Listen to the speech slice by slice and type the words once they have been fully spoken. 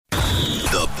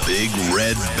The Big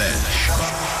Red Bench.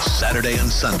 Saturday and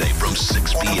Sunday from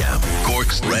 6 p.m.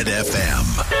 Cork's Red FM.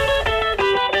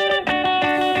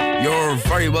 You're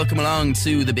very welcome along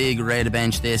to the Big Red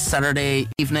Bench this Saturday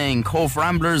evening. Cobh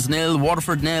Ramblers 0,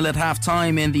 Waterford 0 at half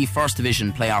time in the First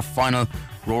Division playoff final.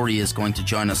 Ruairi is going to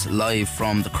join us live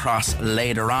from the Cross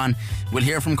later on. We'll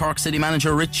hear from Cork City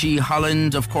manager Richie.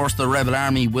 Holland, of course, the Rebel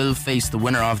Army will face the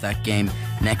winner of that game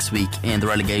next week in the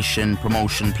relegation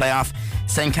promotion playoff.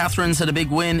 St. Catherine's had a big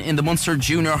win in the Munster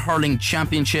Junior Hurling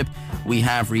Championship. We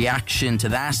have reaction to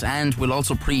that, and we'll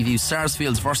also preview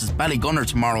Sarsfields versus Ballygunner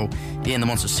tomorrow in the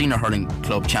Munster Senior Hurling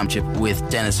Club Championship with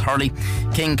Denis Hurley.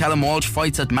 King Callum Walsh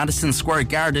fights at Madison Square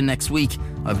Garden next week.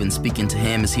 I've been speaking to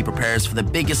him as he prepares for the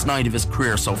biggest night of his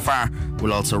career so far.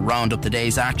 We'll also round up the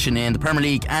day's action in the Premier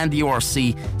League and the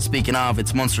URC. Speaking of,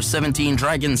 it's Munster 17,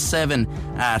 Dragons 7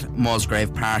 at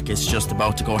Musgrave Park. It's just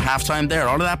about to go half-time there.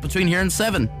 All of that between here and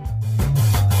 7.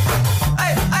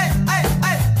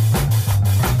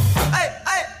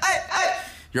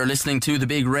 You're listening to the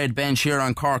Big Red Bench here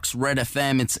on Cork's Red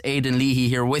FM. It's Aidan Leahy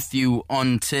here with you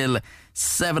until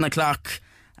 7 o'clock.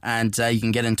 And you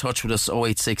can get in touch with us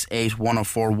 0868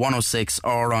 104 106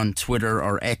 or on Twitter,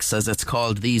 or X as it's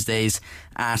called these days,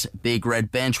 at Big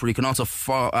Red Bench, where you can also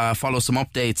follow some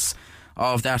updates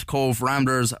of that Cobh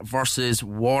Ramblers versus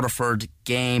Waterford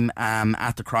game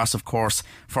at the Cross, of course,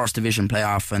 First Division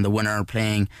playoff, and the winner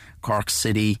playing Cork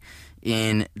City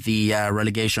in the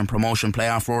relegation promotion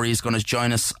playoff. Rory is going to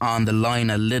join us on the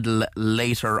line a little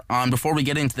later on. Before we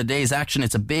get into the day's action,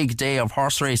 it's a big day of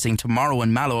horse racing tomorrow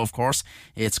in Mallow, of course.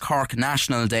 It's Cork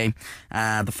National Day.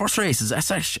 The first race is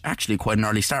actually quite an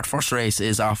early start. First race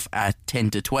is off at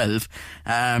 10 to 12.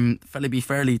 Be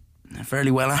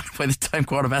fairly well on by the time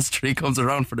 3:15 comes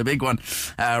around for the big one.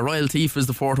 Royal Thief is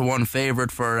the 4-1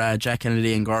 favourite for Jack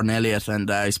Kennedy and Gordon Elliott, and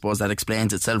I suppose that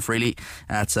explains itself really.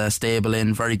 It's a stable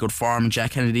in very good form,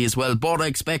 Jack Kennedy as well, but I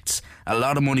expect a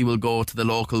lot of money will go to the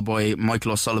local boy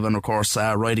Michael O'Sullivan, of course,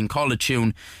 riding Call a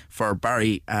Tune for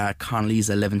Barry Connolly's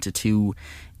 11 to 2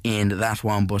 in that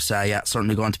one. But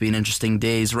certainly going to be an interesting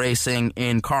day's racing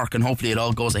in Cork, and hopefully it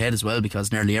all goes ahead as well,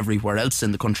 because nearly everywhere else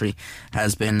in the country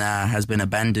has been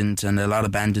abandoned, and a lot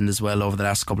abandoned as well over the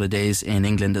last couple of days in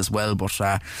England as well.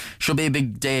 But should be a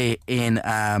big day in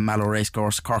Mallow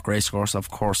Racecourse, Cork Racecourse,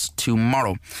 of course,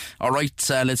 tomorrow. Alright,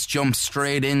 let's jump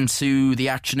straight into the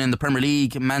action in the Premier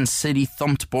League. Man City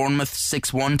thumped Bournemouth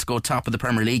 6-1 to go top of the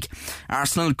Premier League.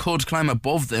 Arsenal could climb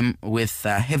above them with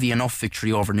a heavy enough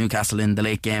victory over Newcastle in the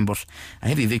late game, but a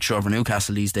heavy victory over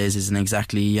Newcastle these days isn't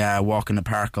exactly walk in the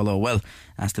park, although, well,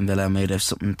 Aston Villa may have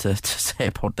something to say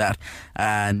about that.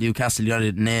 Newcastle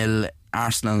United 0,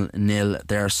 Arsenal 0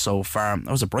 there so far. That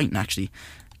was a Brighton, actually.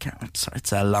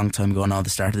 It's a long time ago now, the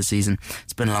start of the season.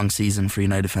 It's been a long season for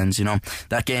United fans, you know.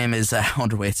 That game is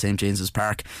underway at St James's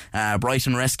Park.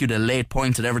 Brighton rescued a late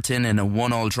point at Everton in a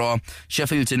 1-1 draw.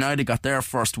 Sheffield United got their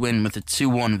first win with a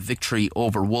 2-1 victory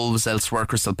over Wolves. Elsewhere,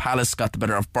 Crystal Palace got the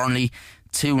better of Burnley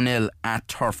 2-0 at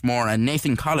Turf Moor, and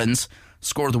Nathan Collins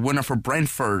scored the winner for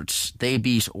Brentford. They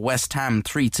beat West Ham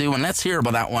 3-2, and let's hear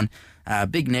about that one.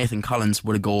 Big Nathan Collins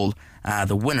with a goal.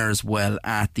 The winner as well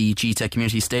at the GTEC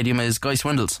Community Stadium is Guy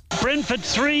Swindles. Brentford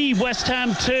 3, West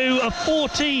Ham 2, a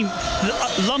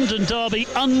 14th London derby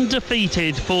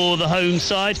undefeated for the home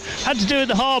side. Had to do it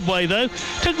the hard way though.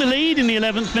 Took the lead in the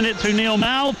 11th minute through Neil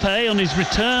Malpay on his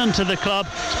return to the club.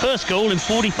 His first goal in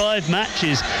 45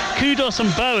 matches. Kudos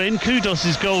and Bowen.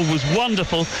 Kudos's goal was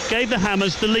wonderful. Gave the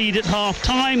Hammers the lead at half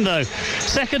time though.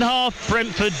 Second half,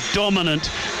 Brentford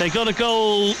dominant. They got a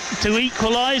goal to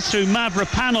equalise through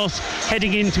Mavropanos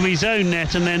heading into his own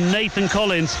net, and then Nathan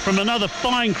Collins from another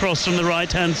fine cross from the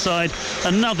right hand side,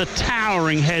 another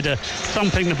towering header,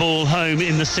 thumping the ball home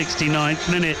in the 69th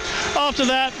minute. After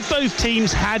that, both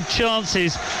teams had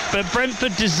chances, but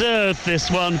Brentford deserved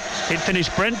this one. It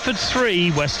finished Brentford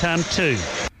 3, West Ham 2.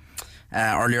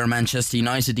 Earlier, Manchester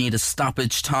United need a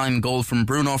stoppage time goal from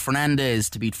Bruno Fernandes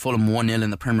to beat Fulham 1-0 in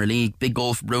the Premier League. Big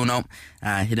goal for Bruno,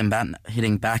 hitting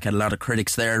back at a lot of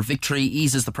critics there. Victory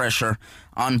eases the pressure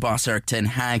on boss Erik ten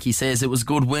Hag. He says it was a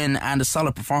good win and a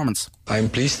solid performance. I'm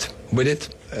pleased with it,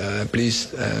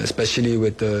 pleased especially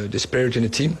with the spirit in the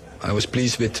team. I was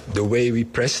pleased with the way we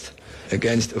pressed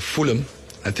against Fulham.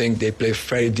 I think they play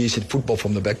very decent football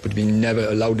from the back, but we never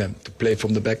allowed them to play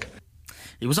from the back.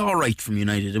 It was alright from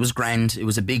United. It was grand. It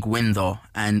was a big win though,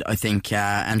 and I think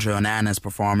Andre Onana's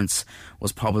performance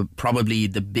was probably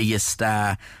the biggest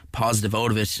positive out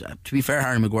of it. To be fair,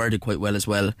 Harry Maguire did quite well as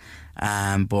well,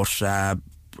 but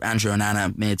Andrew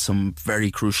Onana made some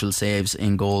very crucial saves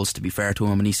in goals, to be fair to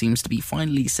him, and he seems to be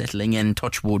finally settling in,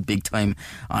 touchwood, big time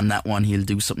on that one. He'll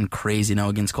do something crazy now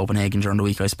against Copenhagen during the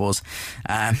week, I suppose.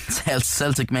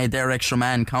 Celtic made their extra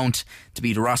man count to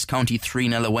beat Ross County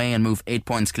 3-0 away and move 8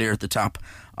 points clear at the top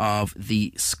of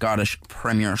the Scottish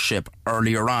Premiership.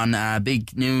 Earlier on,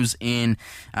 big news in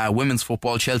women's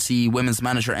football. Chelsea women's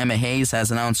manager Emma Hayes has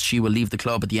announced she will leave the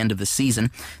club at the end of the season.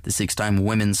 The 6-time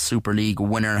Women's Super League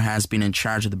winner has been in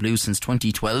charge of the Blues since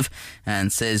 2012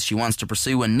 and says she wants to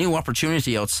pursue a new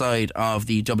opportunity outside of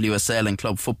the WSL and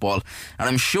club football. And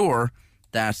I'm sure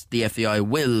that the FAI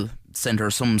will send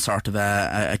her some sort of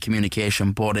a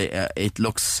communication, but it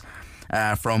looks...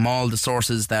 from all the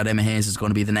sources that Emma Hayes is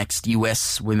going to be the next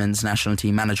US women's national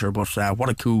team manager. But what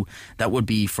a coup that would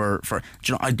be for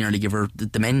you know, I'd nearly give her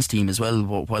the men's team as well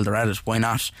while they're at it. Why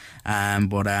not?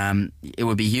 But it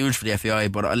would be huge for the FAI.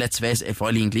 But let's face it, if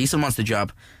Eileen Gleeson wants the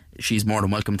job, she's more than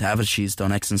welcome to have it. She's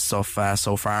done excellent stuff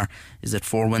so far. Is it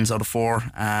 4 wins out of 4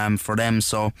 for them?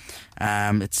 So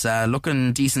it's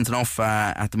looking decent enough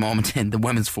at the moment in the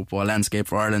women's football landscape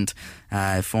for Ireland.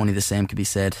 If only the same could be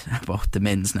said about the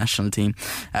men's national team.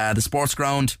 The Sports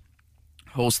Ground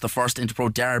hosts the first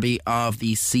Interpro derby of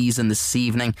the season this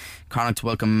evening. Connacht to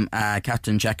welcome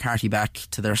captain Jack Carty back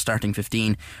to their starting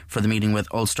 15 for the meeting with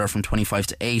Ulster from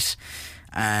 25-8.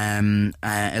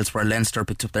 Elsewhere, Leinster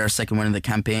picked up their second win of the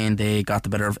campaign. They got the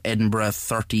better of Edinburgh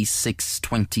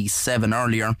 36-27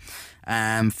 earlier.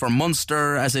 For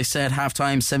Munster, as I said, half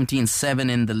time 17-7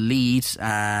 in the lead.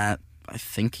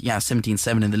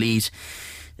 17-7 in the lead.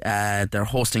 They're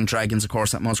hosting Dragons, of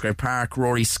course, at Musgrave Park.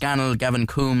 Rory Scannell, Gavin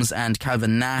Coombs and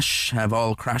Calvin Nash have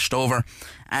all crashed over.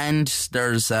 And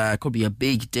there's could be a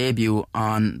big debut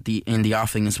in the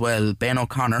offing as well. Ben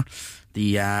O'Connor,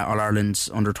 the All-Ireland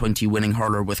under-20 winning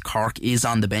hurler with Cork, is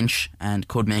on the bench and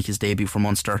could make his debut for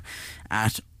Munster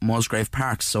at Musgrave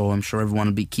Park, so I'm sure everyone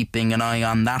will be keeping an eye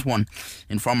on that one.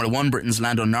 In Formula 1, Britain's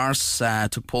Lando Norris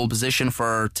took pole position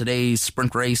for today's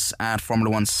sprint race at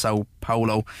Formula 1 Sao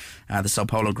Paulo, the Sao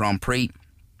Paulo Grand Prix.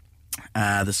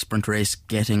 The sprint race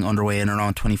getting underway in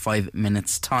around 25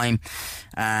 minutes time.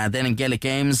 Then in Gaelic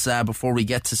games, before we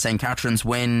get to St. Catherine's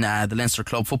win, the Leinster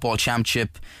Club Football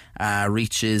Championship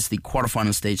reaches the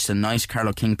quarter-final stage tonight.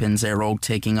 Carlow Kingpins Éire Óg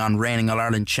taking on reigning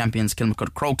All-Ireland champions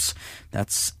Kilmacud Crokes.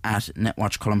 That's at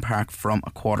Netwatch Cullen Park from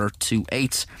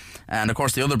 7:45. And of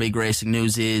course the other big racing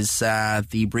news is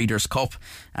the Breeders' Cup,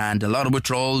 and a lot of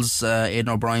withdrawals. Aidan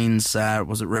O'Brien's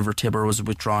River Tiber was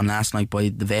withdrawn last night by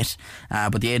the vet,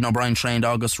 but the Aidan O'Brien trained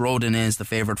August Rodin is the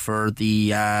favourite for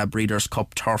the Breeders'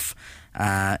 Cup turf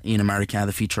in America.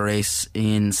 The feature race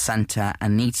in Santa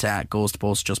Anita goes to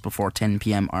post just before 10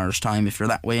 p.m. Irish time if you're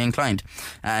that way inclined.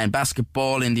 In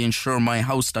basketball, in the Ensure My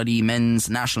House.ie Men's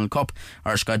National Cup,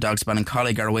 Irish Guide Dogs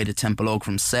Ballincollig are away to Temple Oak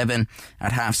from 7.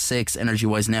 At 6:30, Energy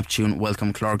Wise Neptune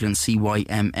welcome Clorglen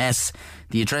CYMS.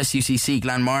 The Address UCC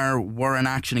Glanmire were in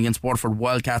action against Waterford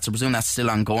Wildcats. I presume that's still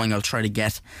ongoing. I'll try to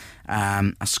get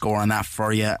a score on that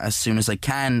for you as soon as I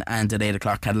can. And at 8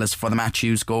 o'clock, Catalyst for the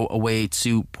Matthews go away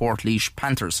to Portlaoise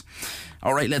Panthers.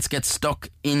 Alright, let's get stuck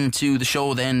into the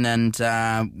show then, and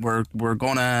we're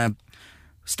going to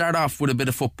start off with a bit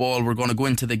of football. We're going to go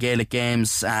into the Gaelic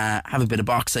games, have a bit of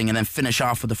boxing, and then finish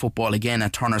off with the football again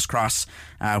at Turner's Cross,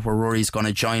 where Rory's going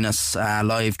to join us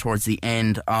live towards the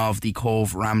end of the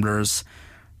Cobh Ramblers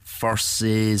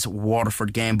versus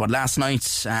Waterford game. But last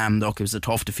night, look, it was a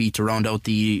tough defeat to round out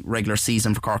the regular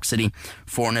season for Cork City.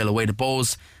 4-0 away to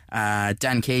Bows.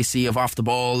 Dan Casey of Off the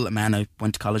Ball, a man I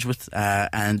went to college with,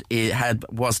 and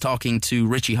was talking to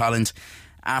Richie Holland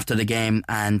after the game,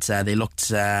 and they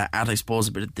looked at, I suppose,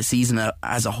 a bit of the season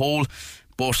as a whole,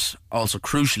 but also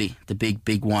crucially the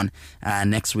big one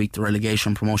next week, the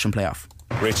relegation promotion playoff.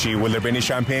 Richie, will there be any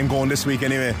champagne going this week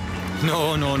anyway?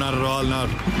 No, not at all. Not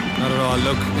at all.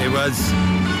 Look, it was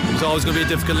always going to be a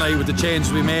difficult night with the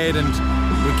changes we made, and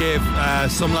we gave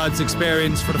some lads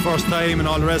experience for the first time and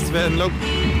all the rest of it. And look,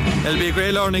 it'll be a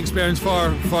great learning experience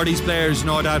for these players, you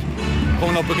know, that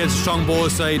coming up against a strong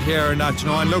Bows side here and that, you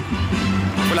know. And look,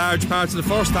 for large parts of the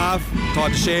first half,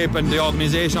 thought the shape and the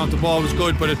organisation off the ball was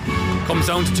good, but it comes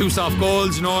down to 2 soft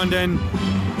goals, you know, and then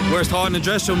whereas thought in the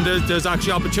dressing room there's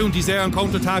actually opportunities there on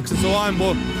counter-attacks and so on,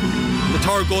 but the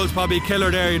third goal is probably a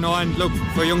killer there, you know. And look,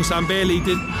 for young Sam Bailey,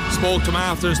 spoke to him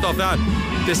after and stuff like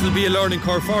that. This will be a learning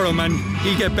curve for him, and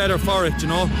he'll get better for it, you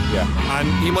know. Yeah. And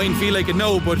he mightn't feel like it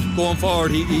now, but going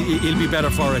forward he'll be better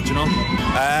for it, you know.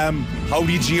 How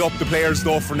do you gee up the players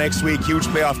though for next week? Huge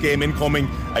playoff game incoming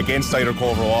against either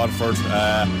Cobh or Waterford.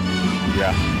 How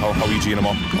are you geeing them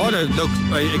up? Look,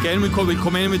 again, we come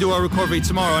in and we do our recovery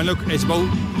tomorrow, and look, it's about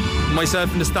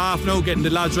myself and the staff now getting the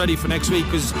lads ready for next week,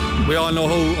 because we all know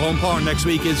how important next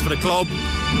week is for the club.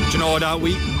 Do you know that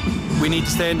we need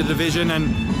to stay in the division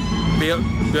and be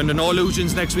under no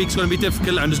illusions. Next week's going to be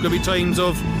difficult, and there's going to be times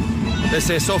of, let's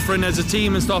say, suffering as a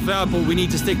team and stuff like that, but we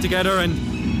need to stick together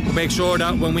and make sure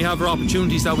that when we have our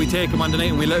opportunities that we take them on the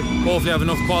night, and we'll hopefully have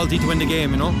enough quality to win the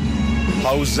game, you know.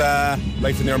 How's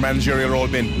life in your managerial role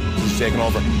been since you've taken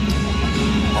over?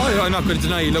 I'm not going to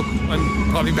deny, look, I'm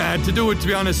probably bad to do it, to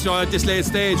be honest, at this late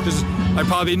stage, because I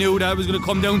probably knew that it was going to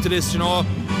come down to this, you know,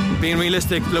 being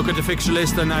realistic, look at the fixture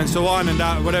list and so on and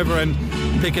that, whatever, and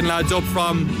picking lads up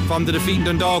from the defeat in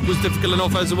Dundalk was difficult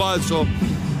enough as it was. So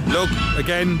look,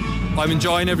 again, I'm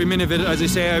enjoying every minute of it. As I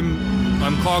say,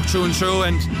 I'm Cork through and through,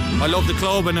 and I love the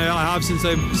club, and I have since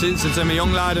I'm a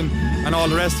young lad and all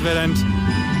the rest of it, and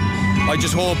I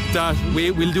just hope that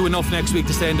we'll do enough next week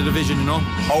to stay in the division, you know.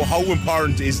 How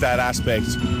important is that aspect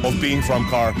of being from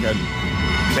Cork and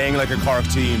playing like a Cork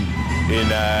team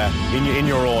in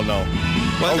your role now?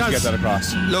 Well, how do you get that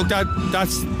across? Look,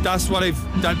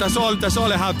 that's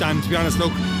all I have done, to be honest.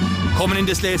 Look, coming in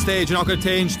this late stage, you're not going to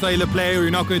change style of play, or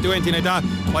you're not going to do anything like that.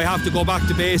 I have to go back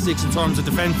to basics in terms of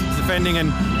defending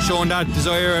and showing that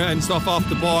desire and stuff off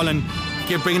the ball, and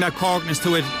bringing that Corkness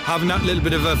to it, having that little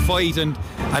bit of a fight, and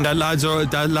that lads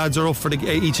are up for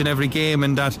each and every game,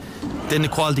 and that then the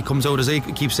quality comes out. As I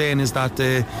keep saying, is that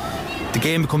the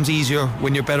game becomes easier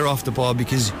when you're better off the ball,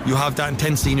 because you have that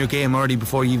intensity in your game already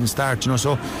before you even start, you know.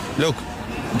 So look,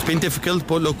 it's been difficult,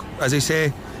 but look, as I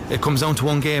say, it comes down to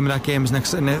one game, and that game is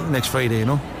next Friday, you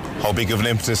know. How big of an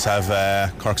impetus have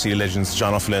Cork City legends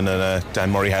John O'Flynn and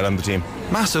Dan Murray had on the team?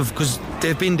 Massive, because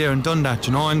they've been there and done that,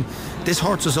 you know, and this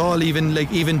hurts us all, even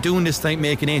doing this thing,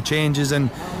 making 8 changes and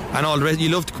all the rest. You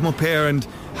love to come up here and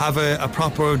have a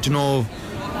proper, you know,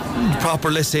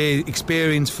 let's say,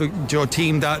 experience for your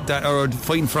team that are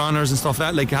fighting for honours and stuff like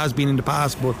that, like it has been in the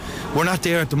past, but we're not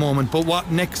there at the moment. But what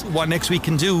next week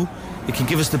can do, it can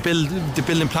give us the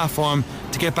building platform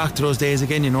to get back to those days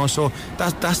again, you know. So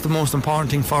that's the most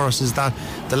important thing for us, is that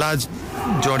the lads,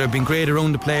 you know, they've been great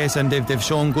around the place, and they've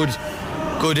shown good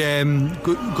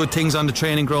things on the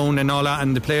training ground and all that,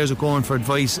 and the players are going for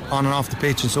advice on and off the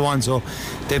pitch and so on. So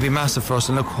they'll be massive for us,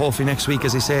 and look, hopefully next week,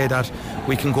 as I say, that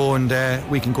we can go and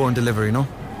deliver, you know.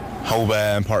 How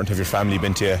important have your family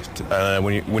been to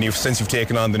you since you've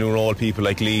taken on the new role? People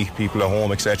like Lee, people at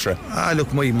home, etc.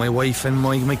 Look, my wife and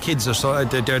my kids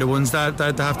they're the ones that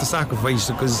have to sacrifice,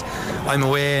 because I'm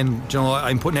away, and you know,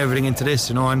 I'm putting everything into this,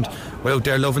 you know, and without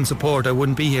their love and support, I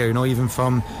wouldn't be here, you know, even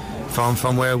from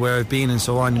where I've been and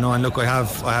so on, you know. And look, I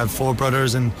have 4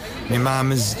 brothers, and my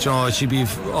mum is, you know, she'd be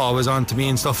always on to me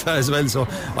and stuff as well, so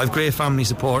I've great family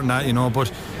support and that, you know.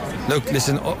 But look,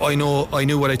 listen, I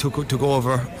knew what I took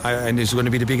over, and it's going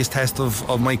to be the biggest test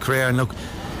of my career, and look,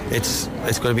 it's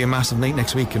going to be a massive night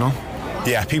next week, you know.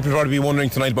 Yeah, people are probably be wondering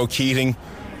tonight about Keating.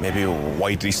 Maybe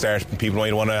why did he start? People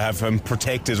might want to have him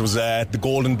protected. Was the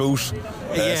golden boot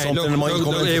something in mind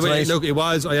coming into tonight? Look, it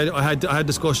was. I had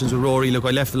discussions with Rory. Look,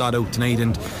 I left a lot out tonight,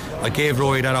 and I gave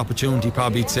Rory that opportunity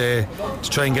probably to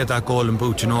try and get that golden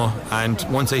boot, you know. And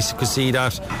once I could see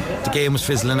that the game was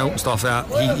fizzling out and stuff like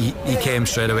that, he came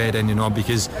straight away then, you know,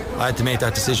 because I had to make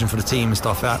that decision for the team and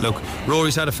stuff like that. Look,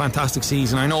 Rory's had a fantastic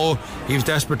season. I know he was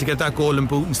desperate to get that golden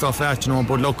boot and stuff like that, you know.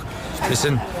 But look,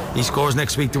 listen, he scores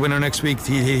next week, the winner next week,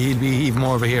 he'll be even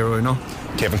more of a hero, you know.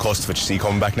 Kevin Kostovich, is he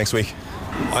coming back next week?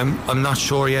 I'm not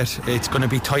sure yet. It's going to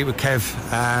be tight with Kev.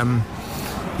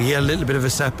 He had a little bit of a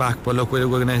setback, but look, we're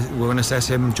going to assess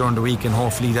him during the week, and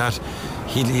hopefully that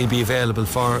he'll be available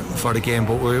for the game.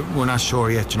 But we're not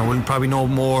sure yet, you know. We'll probably know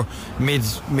more mid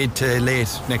to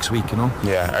late next week, you know.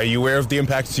 Yeah. Are you aware of the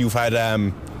impacts you've had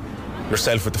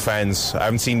yourself with the fans? I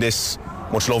haven't seen this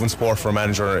much love and support for a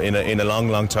manager in a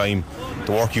long time.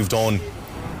 The work you've done,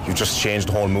 you've just changed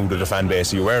the whole mood of the fan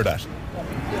base. Are you aware of that?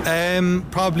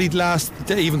 Probably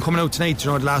even coming out tonight,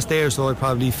 you know, the last day or so, I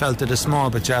probably felt it a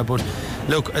small bit, yeah. But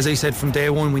look, as I said from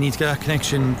day one, we need to get that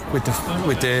connection with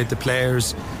the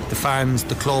players, the fans,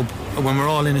 the club. When we're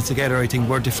all in it together, I think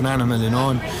we're a different animal, you know.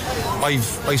 And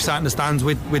I've sat in the stands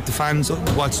with the fans,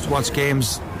 watched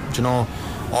games, you know,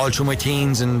 all through my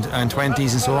teens and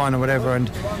 20s and so on or whatever, and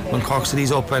when Cork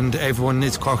City's up and everyone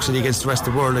is Cork City against the rest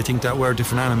of the world, I think that we're a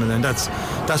different animal, and that's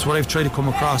what I've tried to come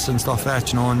across and stuff like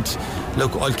that, you know. And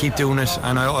look, I'll keep doing it,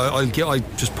 and I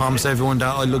just promise everyone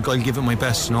that I'll give it my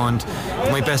best, you know. And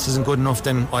if my best isn't good enough,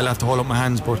 then I'll have to hold up my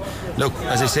hands. But look,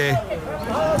 as I say,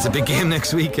 it's a big game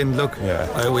next week, and look,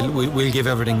 we'll give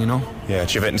everything, you know. Yeah,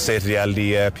 do you have anything to say to the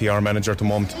Aldi PR manager at the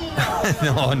moment?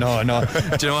 No.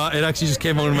 Do you know what? It actually just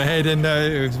came out of my head, and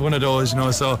it was one of those, you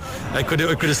know. So I could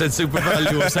have said Super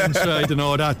Value or Centra, I don't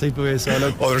know, that type of way. So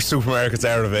look, other supermarkets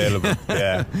are available.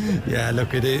 Yeah. Yeah.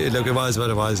 Look, it was what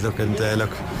it was. Look, and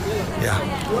look, yeah.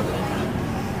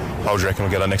 How do you reckon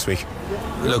we'll get on next week?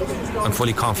 Look, I'm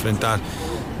fully confident that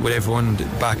with everyone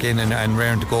back in and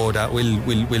raring to go, that we'll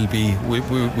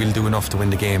do enough to win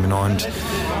the game, you know. And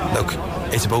look,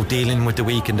 it's about dealing with the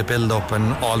week and the build up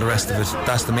and all the rest of it.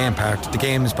 That's the main part. The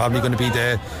game is probably going to be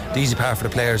the easy part for the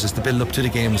players. Is the build up to the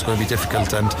game is going to be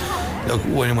difficult. And look,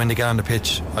 when they get on the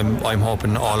pitch, I'm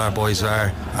hoping all our boys are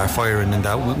firing and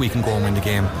that we can go and win the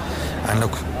game. And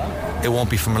look, it won't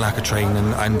be from a lack of training,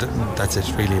 and that's it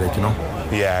really, like, you know.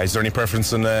 Yeah, is there any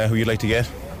preference on who you'd like to get?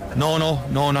 No,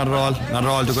 not at all. Not at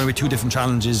all. They're going to be two different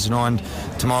challenges, you know, and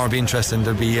tomorrow will be interesting.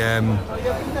 There'll be a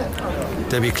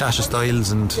clash of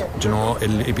styles, and, you know,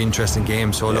 it'll be an interesting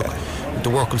game. So look, the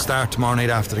work will start tomorrow night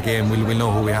after the game. We'll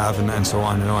know who we have and so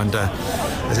on, you know. And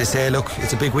as I say, look,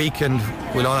 it's a big week, and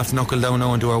we'll all have to knuckle down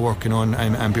now and do our work, you know,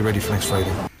 and be ready for next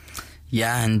Friday.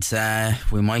 Yeah, and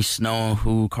we might know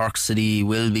who Cork City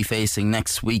will be facing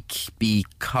next week,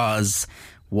 because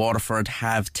Waterford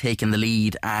have taken the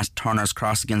lead at Turner's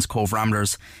Cross against Cobh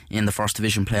Ramblers in the First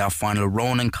Division playoff final.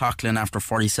 Ronan Coughlin, after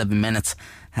 47 minutes,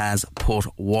 has put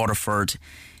Waterford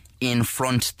in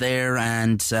front there,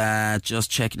 and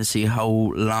just checking to see how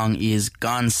long is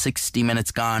gone. 60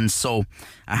 minutes gone, so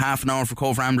a half an hour for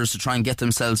Cobh Ramblers to try and get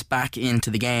themselves back into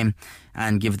the game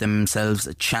and give themselves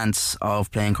a chance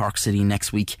of playing Cork City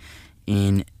next week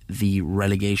in the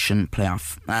relegation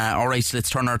playoff. Alright, let's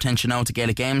turn our attention now to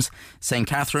Gaelic games. St.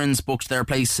 Catherine's booked their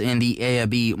place in the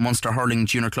AIB Munster Hurling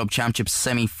Junior Club Championship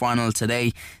semi-final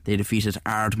today. They defeated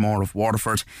Ardmore of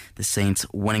Waterford, the Saints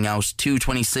winning out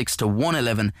 226 to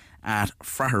 111 at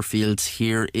Fratherfield.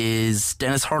 Here is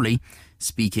Denis Hurley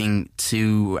speaking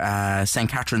to St.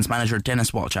 Catherine's manager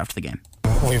Denis Walsh after the game.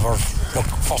 We were,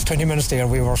 first 20 minutes there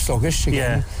we were sluggish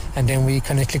again, and then we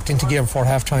kind of clicked into gear before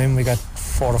half time. We got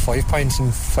 4 or 5 points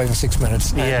in 5 or 6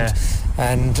 minutes,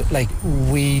 and like,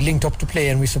 we linked up to play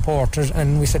and we supported,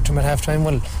 and we said to them at half time,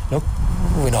 well, look,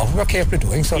 we know we're capable of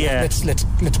doing, so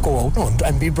let's go out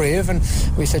and be brave. And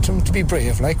we said to them to be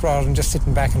brave, like, rather than just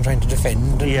sitting back and trying to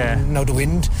defend. And now the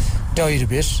wind died a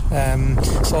bit,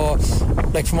 so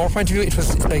like, from our point of view, it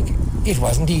was like, it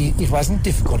wasn't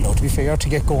difficult, though, to be fair, to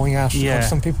get going at.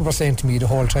 Some people were saying to me the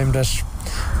whole time that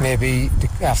maybe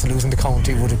after losing the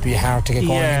county would it be hard to get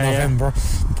going in November,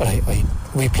 but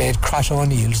we played Crash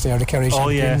O'Neill's there, the Kerry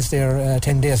champions there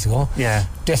 10 days ago.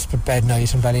 Desperate bad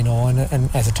night in Ballynoe, and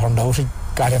as it turned out, it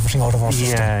got everything out of our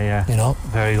system. You know,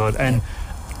 very good. And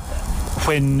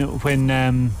when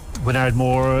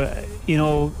Ardmore, you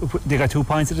know, they got 2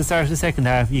 points at the start of the second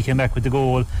half, you came back with the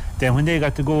goal. Then when they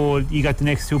got the goal, you got the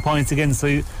next 2 points again.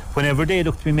 So whenever they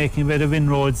looked to be making a bit of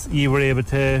inroads, you were able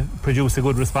to produce a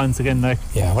good response again. Like,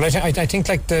 well, I think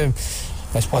like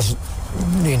I suppose,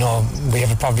 you know, we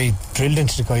have it probably drilled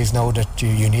into the guys now that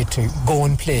you need to go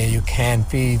and play. You can't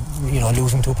be, you know,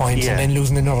 losing 2 points and then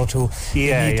losing another 2.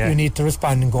 You need to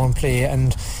respond and go and play.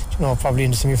 And, you know, probably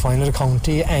in the semi-final of the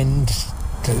county and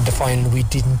the final, we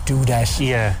didn't do that.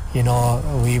 You know,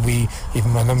 we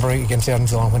even remember against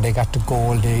Ernzone when they got the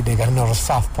goal, they got another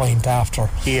soft point after.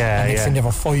 And next thing they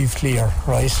were 5 clear,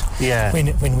 right?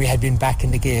 When we had been back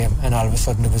in the game, and all of a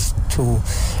sudden it was 2,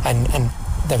 and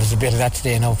there was a bit of that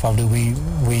today. Now probably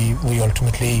we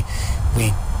ultimately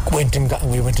went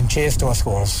and chased our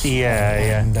scores.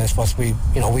 And I suppose we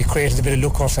created a bit of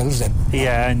luck ourselves then.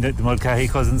 And the Mulcahy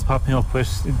cousins popping up with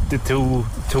the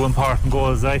two important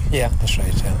goals, like. That's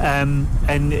right.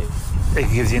 And it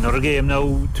gives you another game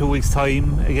now, 2 weeks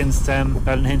time, against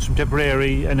Ballinhinch from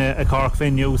Tipperary in a Cork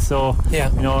venue. So you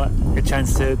know, a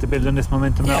chance to build on this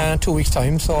momentum now. 2 weeks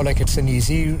time. So like, it's an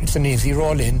easy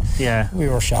roll in. We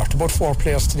were short about 4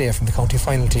 players today from the county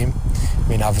final team. I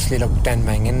mean, obviously, look, Dan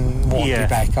Mangan won't be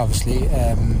back, obviously,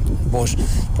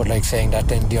 but like, saying that,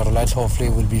 then the other lads hopefully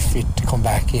will be fit to come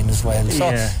back in as well. So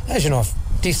as you know,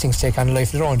 these things take on a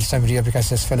life of their own this time of the year, because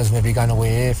there's fellas maybe gone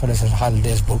away, fellas had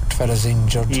holidays booked, fellas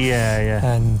injured,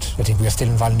 and I think we're still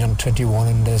involved in under 21,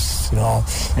 and there's, you know,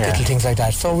 little things like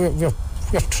that. So we're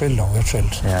thrilled now. We're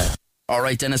thrilled.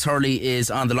 Alright, Denis Hurley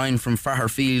is on the line from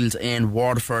Fratherfield in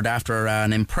Waterford after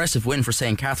an impressive win for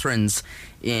St. Catherine's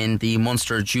in the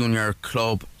Munster Junior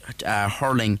Club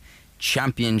Hurling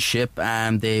Championship.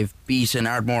 They've beaten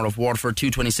Ardmore of Waterford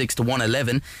 226 to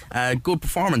 111. Good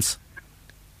performance.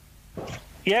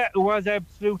 Yeah, it was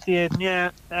absolutely,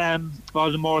 all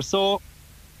the more so.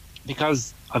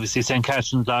 because obviously St.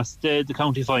 Catherine's lost the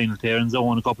county final there in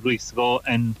zone a couple of weeks ago,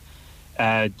 and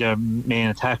their main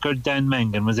attacker Dan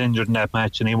Mangan was injured in that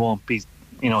match, and he won't be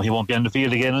on the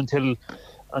field again until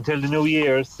the new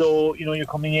year. So you're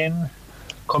coming in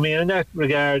in that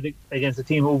regard against a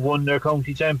team who won their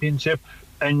county championship,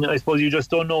 and I suppose you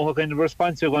just don't know what kind of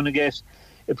response you're going to get.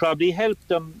 It probably helped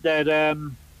them that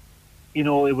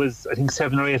it was, I think,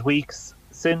 7 or 8 weeks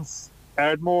since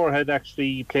Ardmore had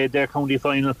actually played their county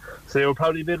final, so they were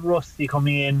probably a bit rusty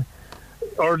coming in.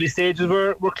 Early stages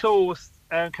were close,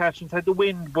 and Catherine's had the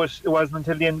win, but it wasn't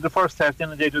until the end of the first half.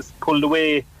 Then they just pulled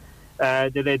away.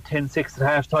 They led 10-6 at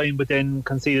half time, but then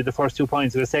conceded the first 2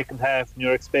 points of the second half, and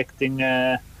you're expecting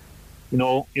it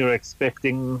to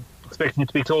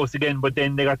be close again. But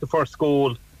then they got the first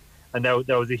goal, and that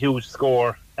was a huge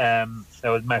score. That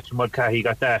was Matthew Mulcahy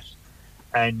got that,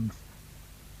 and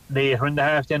later in the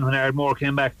half, then when Ardmore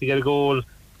came back to get a goal,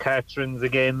 Catherine's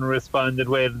again responded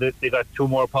well. They got 2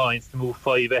 more points to move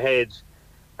 5 ahead,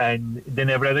 and they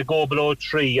never had a goal below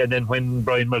 3. And then when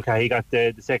Brian Mulcahy got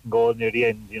the second goal near the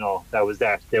end, that was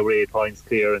that. They were 8 points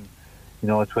clear, and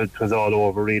it was all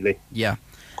over really. Yeah.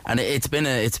 And it's been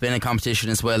a competition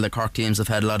as well. The Cork teams have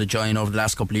had a lot of joy in over the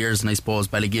last couple of years, and I suppose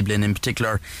Ballygiblin in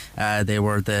particular, they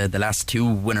were the last 2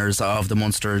 winners of the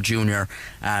Munster Junior.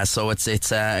 So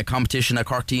it's a competition that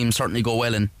Cork teams certainly go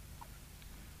well in.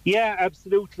 Yeah,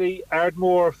 absolutely.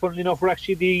 Ardmore, funnily enough, were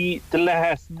actually the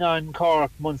last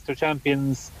non-Cork Munster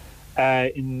champions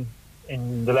in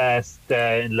the last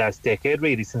decade,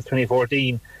 really, since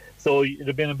 2014. So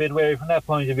they've been a bit wary from that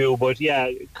point of view. But yeah,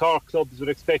 Cork clubs would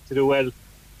expect to do well.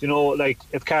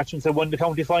 If Catherine's had won the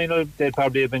county final, they'd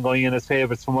probably have been going in as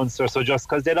favourites for Munster. So just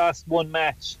because they lost one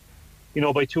match,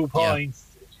 by 2 points,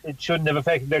 it shouldn't have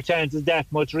affected their chances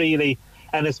that much, really.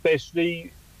 And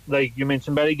especially, like you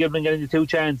mentioned, Ballygiblin getting the 2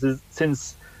 chances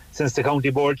since the county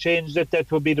board changed it,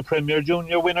 that would be the Premier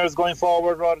Junior winners going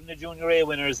forward rather than the Junior A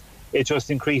winners. It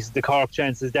just increases the Cork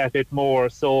chances that bit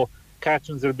more. So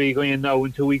Catherine's will be going in now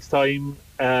in 2 weeks' time,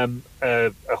 a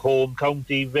home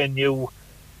county venue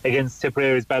against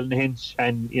Tipperary's Ballynahinch,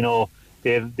 and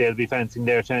they'll be fancying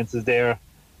their chances there,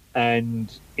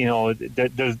 and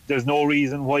there's no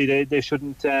reason why they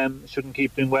shouldn't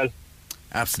keep doing well.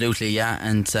 Absolutely, yeah,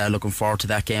 and looking forward to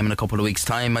that game in a couple of weeks'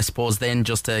 time. I suppose then,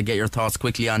 just to get your thoughts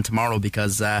quickly on tomorrow,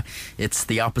 because it's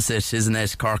the opposite, isn't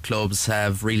it? Cork clubs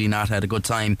have really not had a good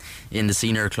time in the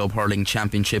Senior Club Hurling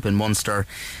Championship in Munster.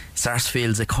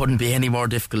 Sarsfields, it couldn't be any more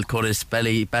difficult, could it?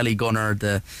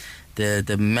 Ballygunner,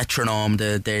 the metronome,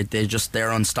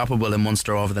 they're unstoppable in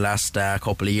Munster over the last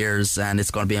couple of years, and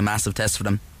it's going to be a massive test for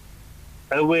them.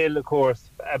 Well, of course,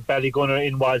 Ballygunner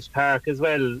in Walsh Park as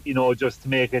well, just to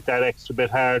make it that extra bit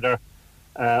harder.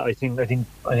 I think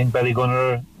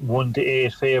Ballygunner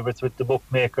 1-8 favourites with the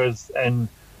bookmakers, and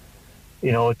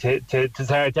it's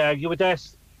hard to argue with that.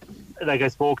 Like, I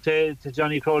spoke to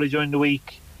Johnny Crowley during the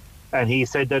week, and he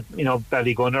said that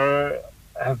Ballygunner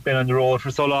have been on the road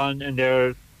for so long, and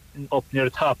they're up near the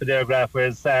top of their graph,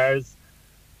 whereas Sars,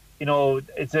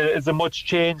 it's a much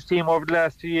changed team over the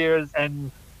last 2 years, and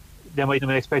they might have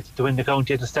been expected to win the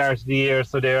county at the start of the year,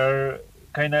 so they're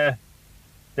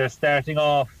starting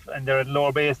off and they're at a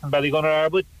lower base than Ballygunner are,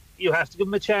 but you have to give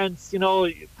them a chance.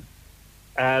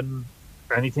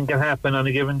 Anything can happen on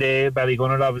a given day.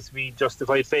 Ballygunner will obviously be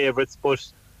justified favourites, but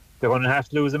they're going to have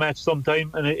to lose a match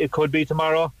sometime, and it could be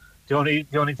tomorrow. The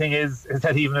only thing is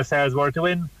that even if Sars were to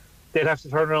win, they'd have to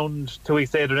turn around 2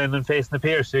 weeks later and face the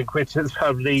Piercing, which is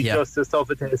probably just as tough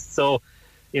a test. So,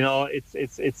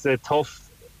 it's a tough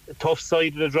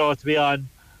side of the draw to be on,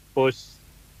 but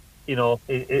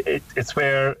it's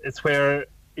where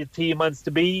a team wants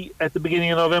to be at the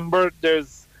beginning of November.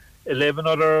 There's 11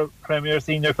 other Premier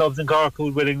Senior clubs in Cork who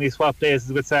would willingly swap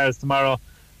places with Sars tomorrow,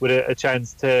 with a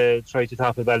chance to try to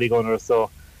top a Ballygunner. So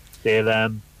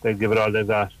they'll give it all they've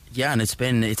got. Yeah, and it's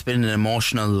been an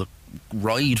emotional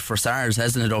ride for Sars,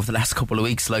 hasn't it, over the last couple of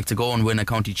weeks, like to go and win a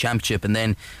county championship, and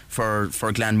then for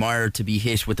Glanmire to be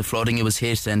hit with the flooding it was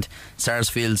hit, and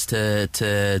Sarsfields to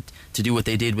do what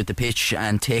they did with the pitch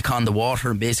and take on the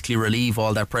water and basically relieve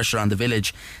all that pressure on the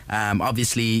village.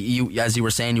 Obviously, you, as you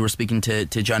were saying, you were speaking to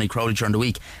Johnny Crowley during the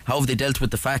week. How have they dealt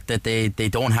with the fact that they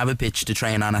don't have a pitch to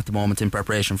train on at the moment in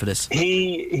preparation for this?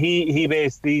 He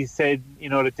basically said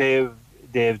that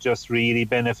they've just really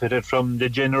benefited from the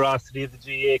generosity of the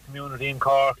GA community in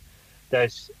Cork,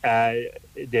 that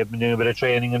they've been doing a bit of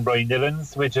training in Brian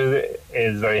Dillon's, which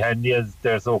is very handy as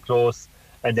they're so close,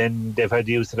 and then they've had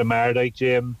the use of the Mardyke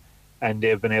gym, and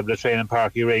they've been able to train in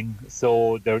Parky Ring,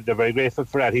 so they're very grateful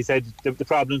for that. He said the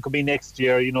problem could be next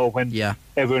year, when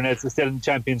everyone else is still in the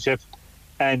championship,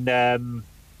 and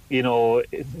you know,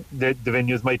 the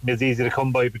venues mightn't be as easy to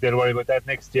come by, but they'll worry about that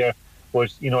next year.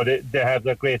 But, you know, they have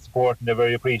got great support and they're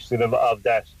very appreciative of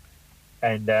that.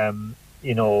 And,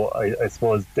 you know, I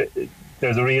suppose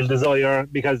there's a real desire,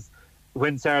 because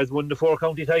when Sars won the 4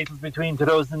 county titles between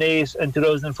 2008 and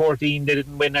 2014, they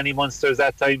didn't win any Munsters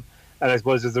that time. And I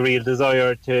suppose there's a real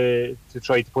desire to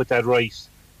try to put that right.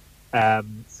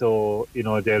 So, you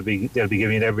know, they'll be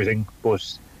giving it everything.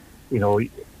 But, you know,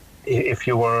 if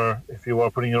you were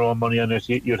putting your own money on it,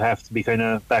 you'd have to be kind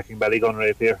of backing Ballygunner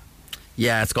up here.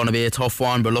 Yeah, it's going to be a tough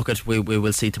one, but look, we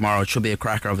will see tomorrow. It should be a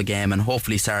cracker of a game, and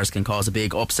hopefully Sars can cause a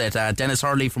big upset. Denis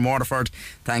Hurley from Waterford,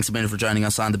 thanks a minute for joining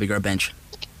us on the Big Red Bench.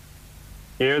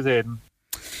 Here's Aidan.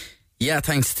 Yeah,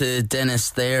 thanks to Denis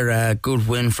there. Good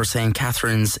win for St.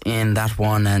 Catherine's in that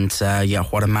one, and yeah,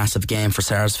 what a massive game for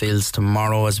Sarsfields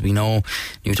tomorrow. As we know,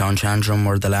 Newtown Chandrum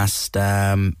were the last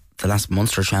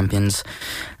Munster champions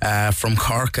from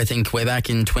Cork, I think, way back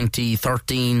in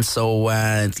 2013. So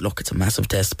look, it's a massive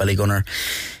test. Ballygunner,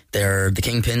 they're the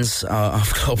kingpins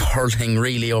of club hurling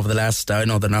really over the last, I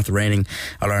know they're not the reigning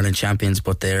All-Ireland champions,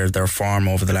 but their form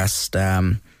over the last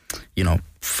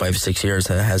 5-6 years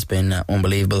has been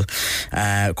unbelievable.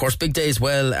 Of course, big day as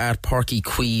well at Páirc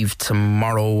Queeve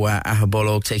tomorrow.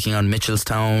 Ahabullogue taking on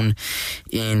Mitchelstown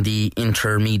in the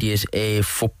Intermediate A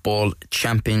Football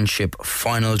Championship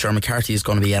final. Ger McCarthy is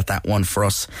going to be at that one for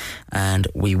us, and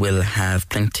we will have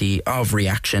plenty of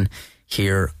reaction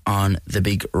here on the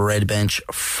Big Red Bench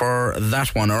for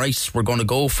that one. Alright, we're going to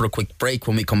go for a quick break.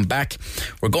 When we come back,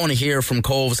 we're going to hear from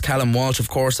Cobh's Callum Walsh, of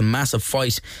course. A massive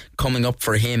fight coming up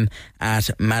for him at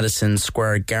Madison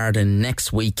Square Garden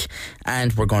next week,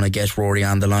 and we're going to get Ruairi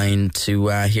on the line to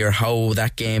hear how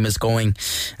that game is going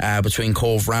between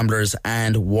Cobh Ramblers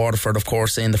and Waterford, of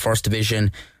course, in the First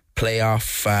Division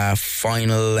playoff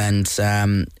final, and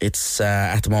it's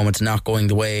at the moment not going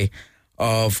the way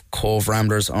of Cobh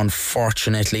Ramblers,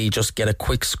 unfortunately. Just get a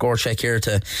quick score check here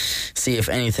to see if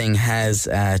anything has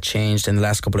changed in the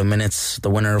last couple of minutes. The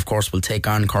winner, of course, will take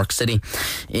on Cork City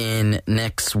in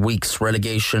next week's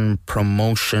relegation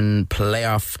promotion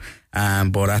playoff.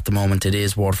 But at the moment it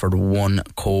is Waterford 1,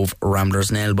 Cobh Ramblers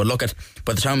 0. But look,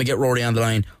 by the time we get Ruairi on the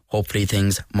line, hopefully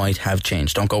things might have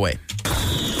changed. Don't go away.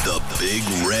 The Big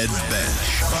Red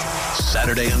Bench,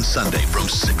 Saturday and Sunday from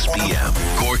 6 p.m.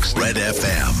 Cork's Red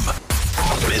FM.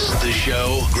 Missed the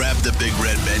show? Grab the Big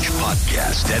Red Bench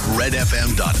podcast at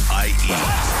redfm.ie.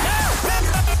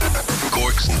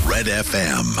 Cork's Red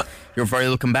FM. You're very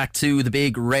welcome back to the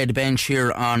Big Red Bench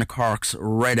here on Cork's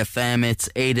Red FM. It's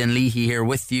Aidan Leahy here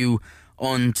with you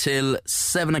until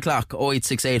 7 o'clock.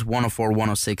 0868 104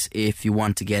 106 if you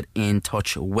want to get in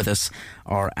touch with us,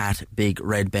 or at Big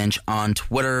Red Bench on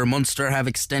Twitter. Munster have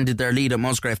extended their lead at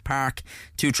Musgrave Park.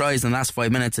 2 tries in the last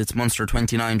 5 minutes. It's Munster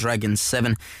 29, Dragons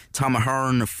 7. Tom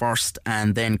Ahern first,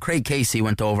 and then Craig Casey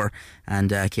went over,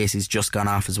 and Casey's just gone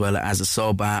off as well as a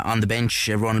sub. On the bench,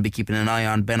 everyone will be keeping an eye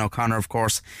on Ben O'Connor, of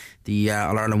course, the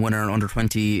All-Ireland winner, under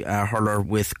 20 hurler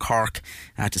with Cork,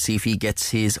 to see if he gets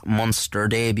his Munster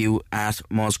debut at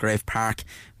Musgrave Park.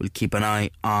 We'll keep an eye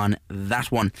on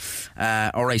that one.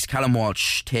 Alright, Callum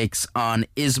Walsh takes on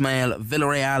Ismail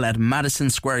Villarreal at Madison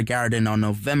Square Garden on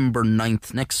November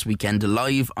 9th next weekend,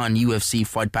 live on UFC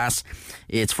Fight Pass.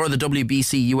 It's for the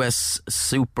WBC US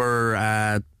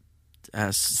Super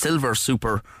Silver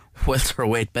Super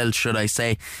welterweight belt, should I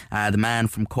say. The man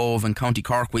from Cobh and County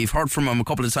Cork, we've heard from him a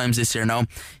couple of times this year now.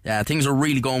 Things are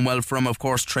really going well for him, of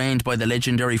course, trained by the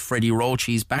legendary Freddie Roach.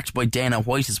 He's backed by Dana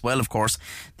White as well, of course,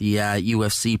 the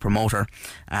UFC promoter,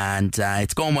 and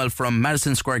it's going well for him.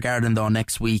 Madison Square Garden, though,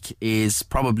 next week is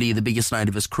probably the biggest night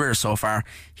of his career so far.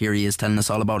 Here he is telling us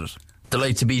all about it.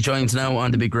 Delighted to be joined now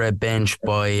on the Big Red Bench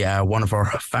by one of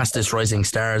our fastest rising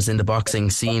stars in the boxing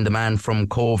scene, the man from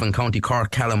Cobh and County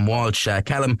Cork, Callum Walsh.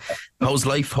 Callum, how's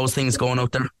life? How's things going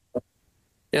out there?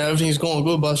 Yeah, everything's going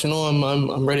good, boss. You know,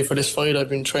 I'm ready for this fight. I've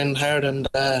been training hard, and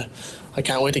I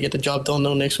can't wait to get the job done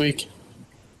now next week.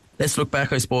 Let's look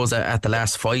back, I suppose, at the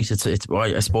last fight.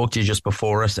 I spoke to you just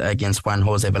before it against Juan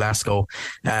Jose Velasco.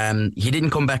 He didn't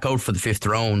come back out for the 5th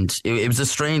round. It was a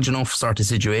strange enough sort of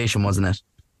situation, wasn't it?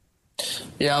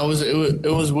 Yeah,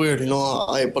 it was weird, you know.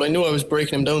 But I knew I was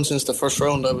breaking him down since the first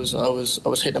round. I was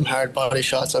hitting him hard body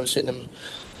shots. I was hitting him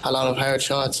a lot of hard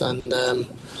shots, and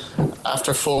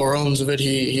after 4 rounds of it,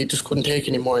 he just couldn't take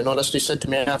anymore. You know, that's what he said to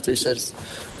me after. He said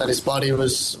that his body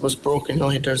was broken. You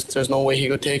know, there's no way he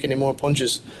could take any more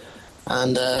punches,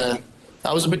 and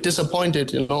I was a bit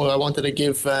disappointed. You know, I wanted to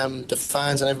give the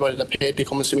fans and everybody that paid to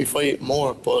come and see me fight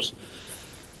more, but.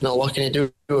 No, what can you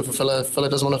do? If a fella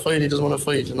doesn't want to fight, he doesn't want to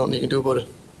fight. There's nothing you can do about it.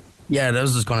 Yeah, I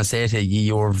was just going to say to you,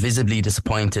 you were visibly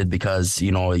disappointed because, you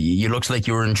know, you looked like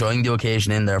you were enjoying the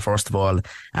occasion in there, first of all.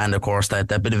 And of course, that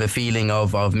bit of a feeling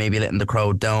of maybe letting the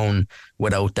crowd down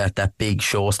without that big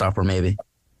showstopper, maybe.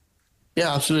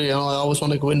 Yeah, absolutely. You know, I always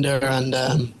want to go in there and,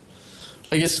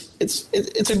 I guess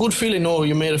it's a good feeling, you know,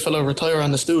 you made a fella retire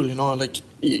on the stool, you know, like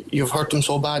you've hurt him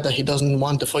so bad that he doesn't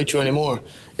want to fight you anymore.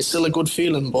 It's still a good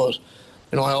feeling, but,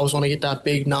 you know, I always want to get that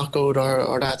big knockout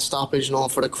or that stoppage, you know,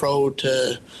 for the crowd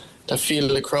to feel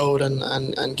the crowd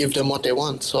and give them what they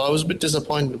want. So I was a bit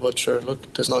disappointed, but sure,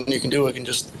 look, there's nothing you can do. I can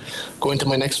just go into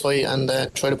my next fight and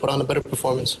try to put on a better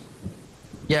performance.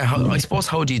 Yeah, I suppose,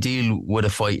 how do you deal with a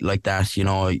fight like that? You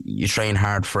know, you train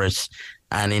hard for it,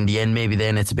 and in the end, maybe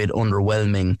then it's a bit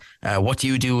underwhelming. What do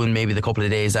you do in maybe the couple of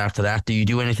days after that? Do you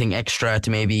do anything extra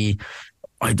to maybe,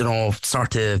 I don't know,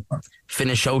 start to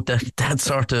finish out that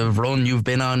sort of run you've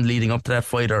been on leading up to that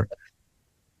fight? Or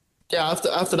yeah,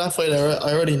 after that fight,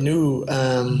 I already knew.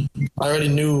 I already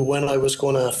knew when I was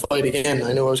going to fight again.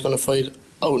 I knew I was going to fight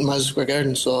out in Madison Square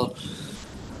Garden. So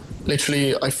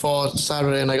literally, I fought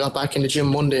Saturday and I got back in the gym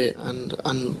Monday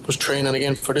and was training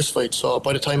again for this fight. So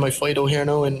by the time I fight out here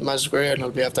now in Madison Square Garden,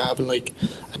 I'll be after having like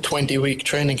a 20-week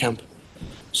training camp.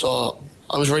 So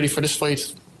I was ready for this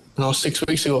fight, 6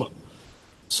 weeks ago.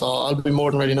 So I'll be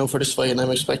more than ready now for this fight, and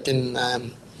I'm expecting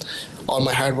all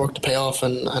my hard work to pay off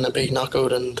and a big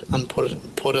knockout and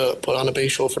put on a big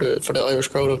show for the Irish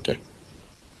crowd out there.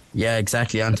 Yeah,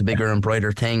 exactly, on to bigger and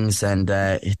brighter things, and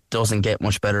it doesn't get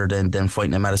much better than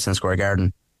fighting in Madison Square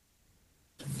Garden.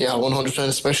 Yeah, 100%,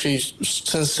 especially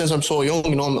since I'm so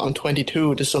young. I'm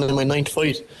 22, this is only my 9th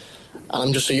fight, and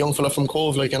I'm just a young fella from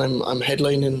Cobh, and I'm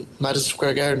headlining Madison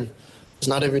Square Garden. It's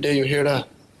not every day you hear that.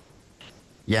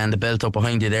 Yeah, and the belt up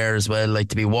behind you there as well, like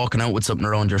to be walking out with something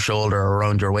around your shoulder or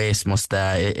around your waist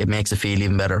it makes it feel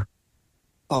even better.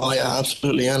 Oh yeah,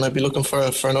 absolutely, and I'd be looking for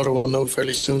another one now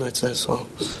fairly soon, I'd say. So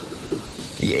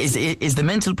is the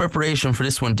mental preparation for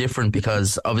this one different?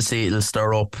 Because obviously it'll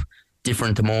stir up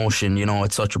different emotion,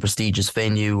 it's such a prestigious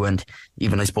venue, and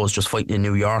even I suppose just fighting in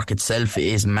New York itself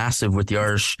is massive with the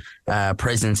Irish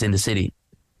presence in the city.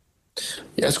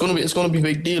 Yeah, it's going to be a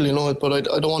big deal, but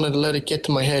I don't want to let it get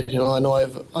to my head. I know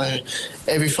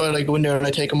every fight I go in there and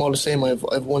I take them all the same. I've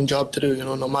one job to do,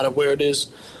 no matter where it is,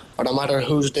 or no matter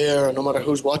who's there, or no matter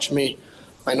who's watching me.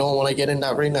 I know when I get in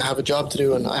that ring, I have a job to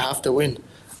do and I have to win.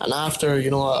 And after,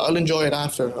 I'll enjoy it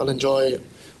after. I'll enjoy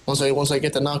once I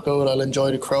get the knockout. I'll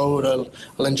enjoy the crowd.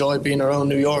 I'll enjoy being around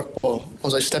New York. But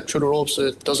once I step through the ropes,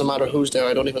 it doesn't matter who's there.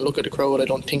 I don't even look at the crowd. I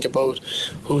don't think about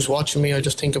who's watching me. I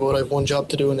just think about I have one job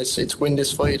to do, and it's win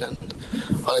this fight, and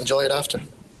I'll enjoy it after.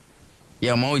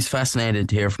 Yeah, I'm always fascinated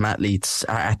to hear from athletes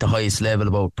at the highest level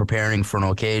about preparing for an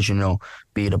occasion,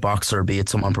 be it a boxer, be it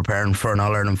someone preparing for an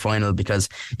All-Ireland final, because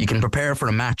you can prepare for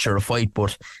a match or a fight,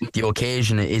 but the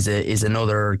occasion is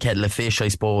another kettle of fish, I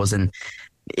suppose, and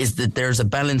is that there's a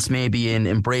balance maybe in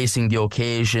embracing the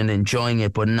occasion, enjoying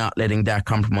it, but not letting that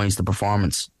compromise the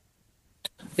performance.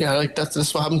 Yeah, like that's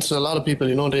what happens to a lot of people.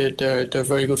 They're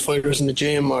very good fighters in the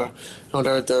gym, or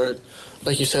they're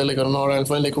like you said, like on an All-Ireland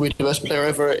final, they could be the best player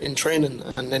ever in training,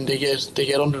 and then they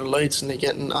get under the lights and they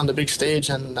get on the big stage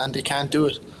and they can't do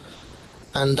it.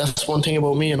 And that's one thing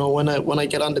about me, when I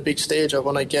get on the big stage, or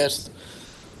when I get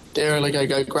there, like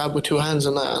I grab with two hands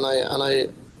and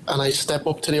I step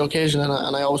up to the occasion,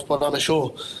 and I always put on a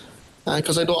show.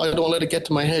 Because I don't let it get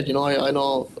to my head, I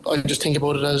know I just think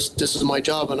about it as this is my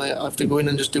job, and I have to go in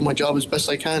and just do my job as best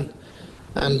I can,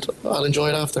 and I'll enjoy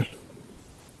it after.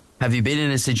 Have you been in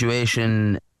a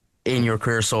situation in your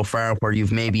career so far where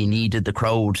you've maybe needed the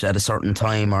crowd at a certain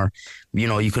time, or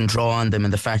you can draw on them,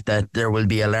 and the fact that there will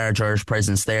be a large Irish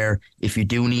presence there, if you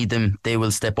do need them, they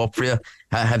will step up for you?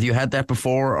 Have you had that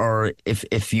before, or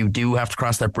if you do have to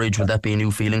cross that bridge, would that be a new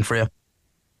feeling for you?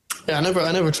 Yeah,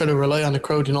 I never try to rely on the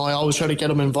crowd. I always try to get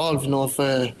them involved. If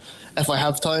I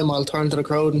have time, I'll turn to the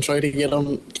crowd and try to get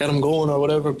them going or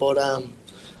whatever. But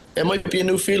it might be a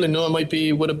new feeling. It might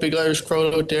be with a big Irish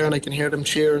crowd out there, and I can hear them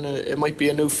cheering. It might be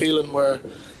a new feeling where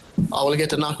I will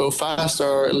get the knockout faster,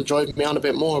 or it'll drive me on a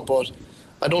bit more. But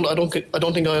I don't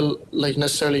think I'll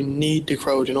necessarily need the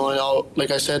crowd. Like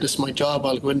I said, it's my job.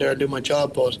 I'll go in there and do my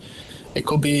job, but it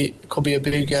could be a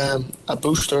big a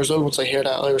booster as well once I hear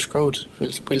that Irish crowd.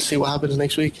 We'll see what happens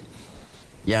next week.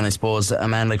 Yeah, and I suppose a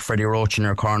man like Freddie Roach in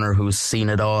your corner, who's seen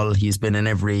it all, he's been in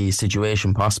every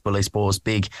situation possible, I suppose,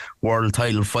 big world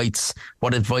title fights.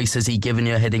 What advice has he given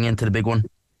you heading into the big one?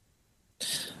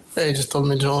 Yeah, he just told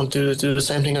me to do the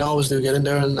same thing I always do, get in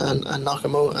there and knock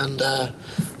him out, and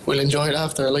we'll enjoy it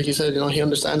after. Like you said, he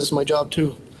understands it's my job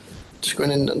too. Just go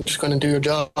in and do your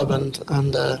job, and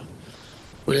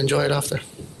we'll enjoy it after.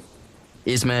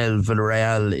 Ismail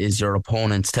Villarreal is your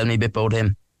opponent. Tell me a bit about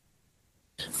him.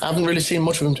 I haven't really seen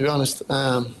much of him, to be honest.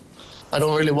 I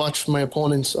don't really watch my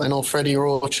opponents. I know Freddie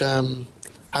Roach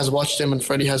has watched him, and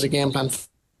Freddie has a game plan,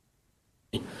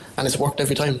 and it's worked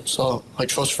every time. So I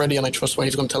trust Freddie, and I trust what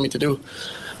he's going to tell me to do.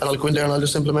 And I'll go in there and I'll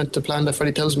just implement the plan that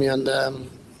Freddie tells me, and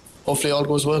hopefully all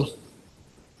goes well.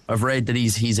 I've read that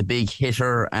he's a big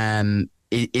hitter.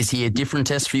 Is he a different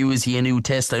test for you? Is he a new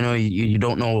test? I know you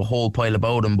don't know a whole pile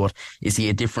about him, but is he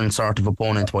a different sort of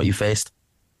opponent to what you faced?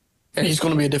 Yeah, he's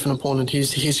going to be a different opponent.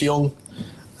 He's young.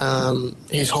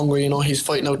 He's hungry, he's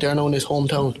fighting out there now in his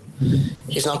hometown.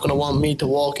 He's not going to want me to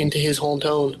walk into his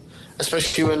hometown,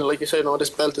 especially when, like you said, this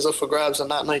belt is up for grabs on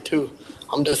that night too.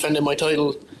 I'm defending my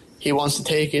title. He wants to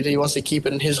take it. He wants to keep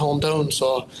it in his hometown.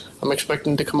 So I'm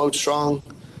expecting to come out strong,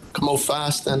 come out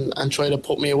fast, and try to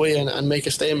put me away and make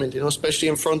a statement, especially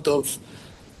in front of,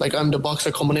 like, I'm the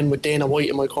boxer coming in with Dana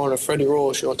White in my corner, Freddie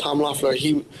Roche, Tom Loeffler.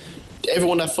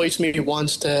 Everyone that fights me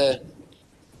wants to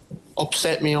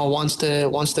upset me, wants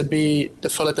to be the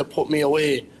fella to put me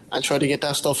away and try to get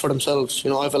that stuff for themselves.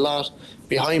 I have a lot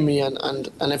behind me, and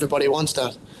everybody wants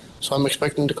that. So I'm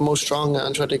expecting to come out strong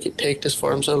and try to take this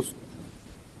for himself.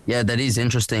 Yeah, that is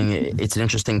interesting. It's an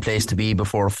interesting place to be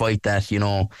before a fight that, you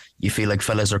feel like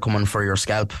fellas are coming for your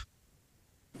scalp.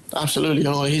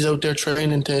 Absolutely. He's out there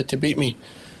training to beat me.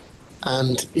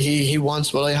 And he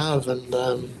wants what I have. And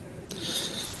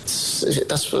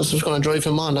that's what's going to drive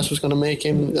him on. That's what's going to make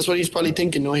him... That's what he's probably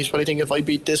thinking. He's probably thinking, if I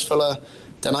beat this fella,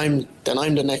 then I'm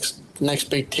the next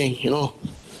big thing,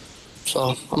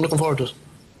 So I'm looking forward to it.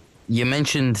 You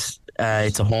mentioned...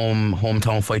 it's a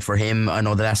hometown fight for him. I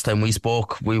know the last time we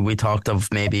spoke, we talked of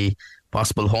maybe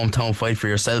possible hometown fight for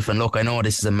yourself. And look, I know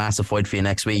this is a massive fight for you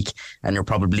next week, and you're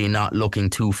probably not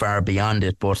looking too far beyond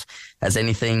it. But has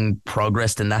anything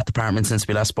progressed in that department since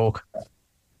we last spoke?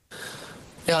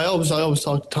 Yeah, I always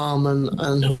talk to Tom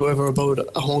and whoever about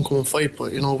a homecoming fight.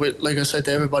 But like I said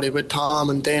to everybody, with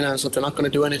Tom and Dana and stuff, they're not going to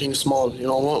do anything small.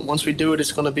 Once we do it,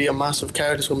 it's going to be a massive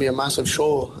card. It's going to be a massive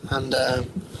show, and.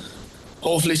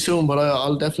 Hopefully soon, but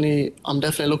I'm definitely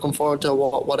looking forward to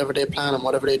whatever they plan and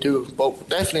whatever they do. But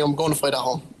definitely I'm going to fight at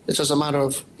home. It's just a matter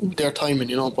of their timing,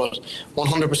 but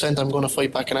 100% I'm going to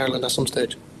fight back in Ireland at some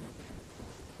stage.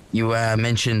 You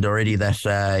mentioned already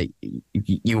that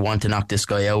you want to knock this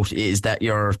guy out. Is that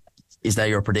your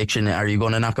prediction? Are you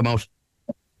going to knock him out?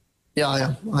 Yeah, I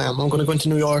am. I'm going to go into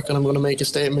New York and I'm going to make a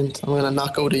statement. I'm going to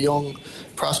knock out a young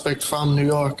prospect from New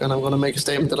York, and I'm going to make a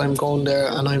statement that I'm going there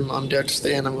and I'm there to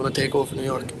stay, and I'm going to take over New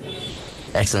York.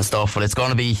 Excellent stuff. Well, it's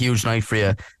going to be a huge night for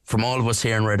you. From all of us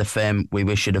here in Red FM, we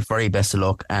wish you the very best of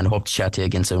luck and hope to chat to you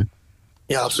again soon.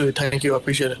 Yeah, absolutely. Thank you. I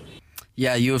appreciate it.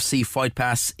 Yeah, UFC Fight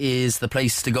Pass is the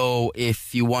place to go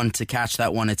if you want to catch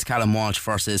that one. It's Callum Walsh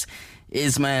versus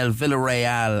Ismail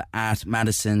Villarreal at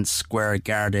Madison Square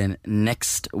Garden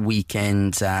next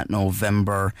weekend,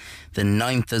 November the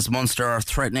 9th, as Munster are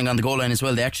threatening on the goal line as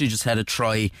well. They actually just had a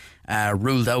try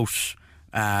ruled out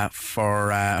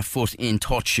for a foot in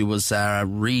touch. It was a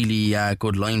really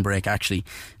good line break actually,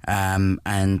 and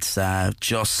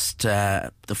just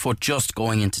the foot just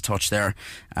going into touch there,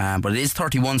 but it is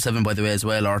 31-7 by the way as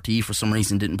well. RTE for some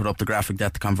reason didn't put up the graphic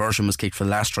that the conversion was kicked for the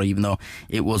last try, even though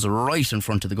it was right in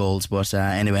front of the goals. But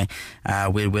anyway,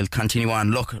 we'll continue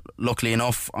on. Luckily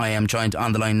enough, I am joined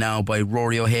on the line now by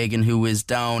Rory O'Hagan, who is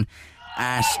down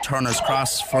at Turner's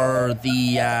Cross for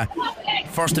the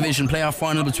First Division playoff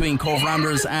final between Cobh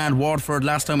Ramblers and Waterford.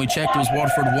 Last time we checked, it was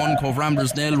Waterford 1, Cobh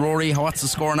Ramblers 0. Rory, what's the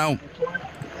score now?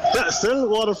 Yeah, still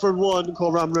Waterford 1,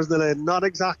 Cobh Ramblers 0. Not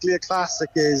exactly a classic,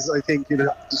 is I think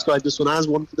describe this one as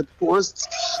one for the poorest.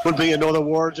 Would be another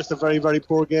word, just a very, very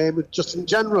poor game. Just in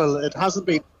general, it hasn't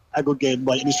been a good game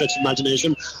by any stretch of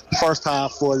imagination. The first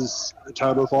half was a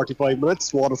terrible 45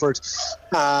 minutes. Waterford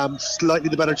slightly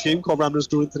the better team. Cobh Ramblers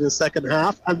grew into the second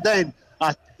half, and then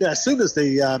as soon as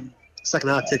the second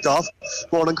half kicked off,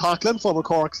 Ronan Coughlin, former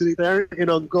Cork City player, in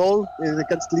on goal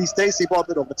against Lee Stacey, brought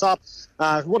it over the top,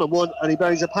 1-on-1, and he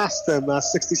buries it past them.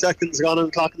 60 seconds gone on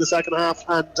the clock in the second half,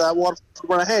 and Waterford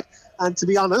were ahead. And to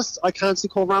be honest, I can't see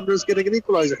Cobh Ramblers getting an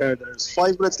equaliser here. There's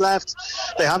 5 minutes left.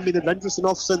 They haven't been adventurous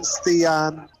enough since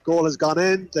the goal has gone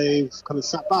in. They've kind of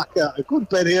sat back a good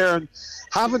bit here and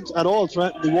haven't at all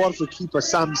threatened the Waterford keeper,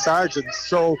 Sam Sargent.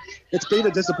 So it's been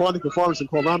a disappointing performance from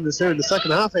Cobh Ramblers here in the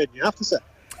second half, Aidan, you have to say.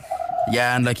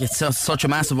 Yeah, and it's such a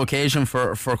massive occasion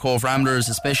for Cobh Ramblers,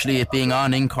 especially it being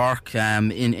on in Cork,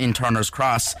 in Turner's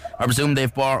Cross. I presume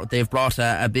they've brought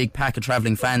a big pack of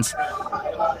travelling fans.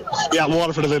 Yeah,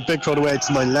 Waterford have a big crowd away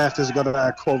to my left as we've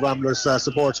got Cobh Ramblers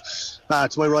support. To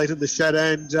my right in the shed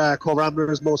end, Cobh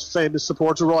Ramblers' most famous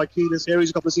supporter, Roy Keane, is here. He's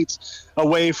a couple of seats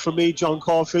away from me. John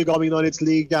Caulfield, Galway United's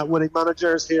league winning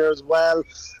managers, here as well.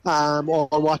 All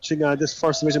watching this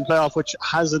First Division playoff, which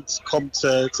hasn't come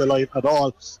to light at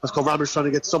all, as Cobh Ramblers trying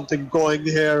to get something going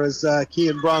here as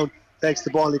Cian Brown takes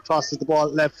the ball and he crosses the ball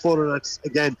left foot, and it's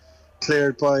again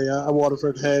cleared by a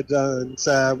Waterford head, and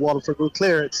Waterford will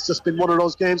clear. It's just been one of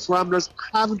those games for Ramblers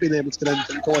haven't been able to get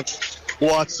anything going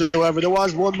whatsoever. There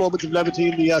was one moment of levity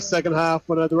in the second half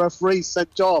when the referee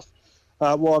sent off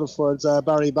Waterford's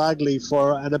Barry Bagley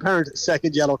for an apparent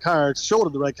second yellow card, showed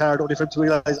him the red card only for him to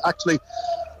realise actually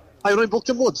I only booked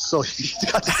him once, so he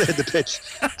got to stay in the pitch.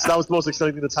 So that was the most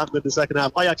exciting thing that's happened in the second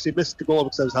half. I actually missed the goal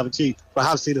because I was having tea, but I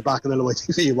have seen it back on LOI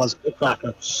TV. It was a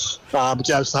cracker. But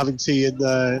yeah, I was having tea in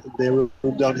the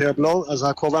room down here below as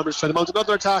Cobh Ramblers trying to mount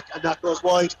another attack, and that goes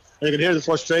wide. And you can hear the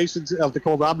frustrations of the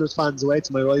Cobh Ramblers fans away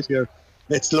to my right here.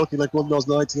 It's looking like one of those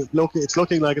nights. It's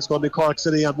looking like it's going to be Cork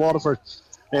City and Waterford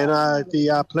in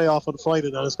the playoff on Friday,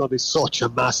 and it's going to be such a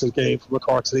massive game from a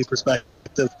Cork City perspective.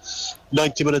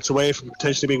 90 minutes away from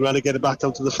potentially being relegated back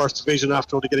down to the First Division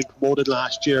after only getting promoted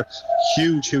last year.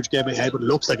 Huge game ahead, but it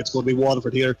looks like it's going to be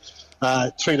Waterford here.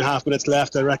 3.5 minutes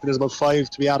left. I reckon there's about 5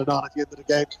 to be added on at the end of the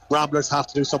game. Ramblers have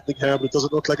to do something here, but it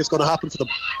doesn't look like it's going to happen for them.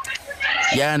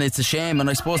 Yeah, and it's a shame, and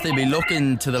I suppose they'd be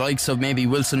looking to the likes of maybe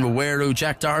Wilson Ruairi,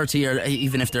 Jack Doherty, or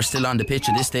even if they're still on the pitch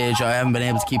at this stage. I haven't been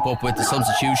able to keep up with the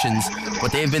substitutions,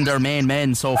 but they've been their main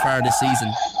men so far this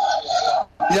season.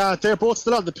 Yeah, they're both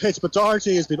still on the pitch, but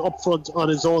Doherty has been up front on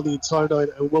his own the entire night,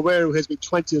 and Ruairi has been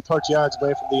 20 or 30 yards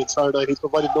away from the entire night. He's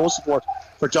provided no support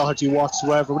for Doherty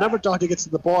whatsoever. Whenever Doherty gets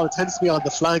in the ball, it tends to be on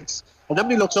the flanks, and then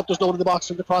when he looks up, there's no one in the box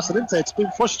for him to cross it into. It's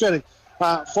been frustrating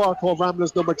for Cobh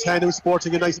Ramblers number 10, who's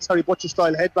sporting a nice Terry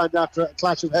Butcher-style headband after a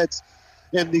clash of heads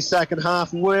in the second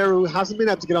half. Ruairi hasn't been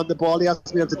able to get on the ball. He hasn't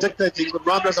been able to dictate things, but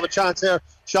Ramblers have a chance here.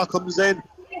 Shot comes in,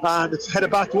 and it's headed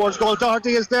back towards goal.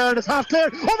 Doherty is there, and it's half clear.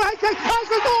 Oh my God! Has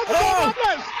the goal for Cobh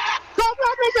Ramblers! Cobh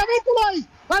Ramblers have equalised,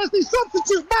 and it's the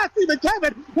substitute Matthew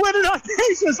McKevin with an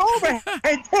audacious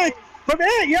overhead kick from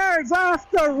 8 yards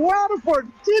after Waterford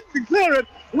didn't clear it.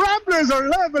 Ramblers are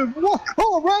level.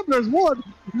 Cobh Ramblers 1,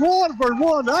 Waterford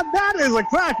 1, and that is a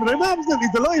crack, and I'm absolutely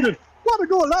delighted. What a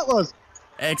goal that was.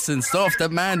 Excellent stuff.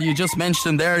 That man you just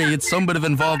mentioned there, he had some bit of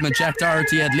involvement, Jack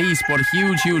Doherty at least, but a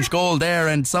huge goal there,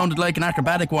 and sounded like an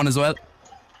acrobatic one as well.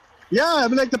 Yeah, I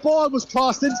mean, like the ball was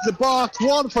crossed into the box.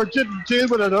 Waterford didn't deal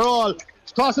with it at all.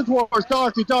 It's crossed it towards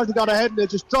Doherty. Doherty got ahead and it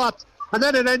just dropped, and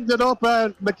then it ended up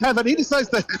McKevin. He decides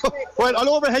to well, I'll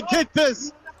overhead kick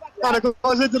this, and it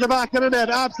goes into the back of the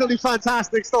net. Absolutely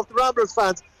fantastic stuff. The Ramblers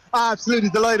fans absolutely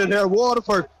delighted here.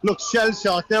 Waterford looks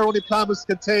shell-shocked. Their only plan was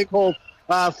to contain Cobh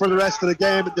for the rest of the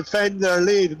game and defend their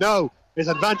lead. No, it's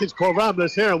advantage Cobh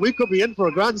Ramblers here, and we could be in for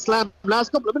a grand slam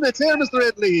last couple of minutes here, Mr.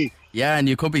 Ridley. Yeah, and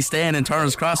you could be staying in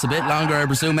Turner's Cross a bit longer. I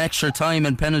presume extra time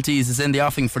and penalties is in the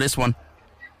offing for this one.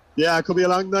 Yeah, it could be a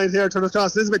long night here, Turner's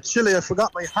Cross. It is a bit chilly. I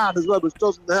forgot my hat as well, which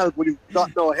doesn't help when you've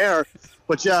got no hair.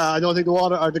 But yeah, I don't think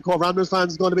the Cobh Ramblers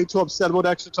fans are going to be too upset about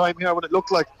extra time here when it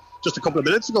looked like just a couple of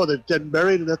minutes ago they're getting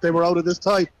buried and that they were out of this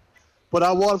time. But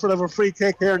Waterford have a free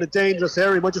kick here in a dangerous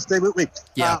area. You might just stay with me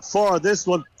for this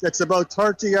one. It's about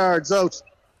 30 yards out.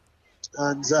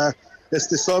 And it's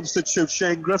the substitute,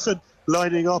 Shane Griffin,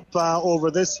 lining up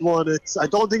over this one. I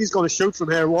don't think he's going to shoot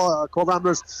from here. Cobh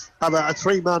Ramblers have a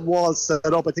three-man wall set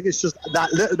up. I think it's just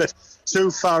that little bit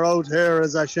too far out here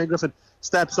as Shane Griffin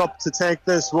steps up to take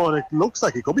this one. It looks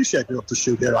like he could be shaping up to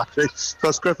shoot here, actually.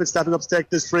 Plus Griffin stepping up to take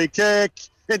this free kick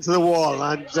into the wall.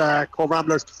 And Cobh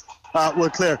Ramblers will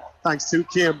clear, thanks to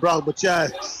Cian Brown. But yeah,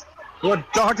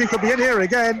 Doherty could be in here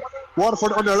again.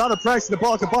 Waterford under a lot of pressure. The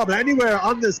ball to bob anywhere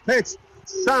on this pitch.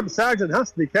 Sam Sargent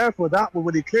has to be careful with that one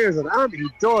when he clears it, and he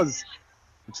does.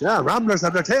 But yeah, Ramblers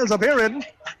have their tails up here, in.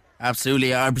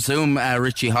 Absolutely. I presume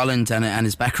Richie Holland and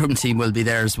his backroom team will be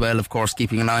there as well, of course,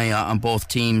 keeping an eye on both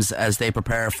teams as they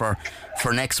prepare for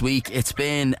next week. It's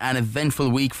been an eventful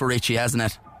week for Richie, hasn't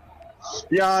it?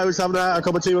 Yeah, I was having a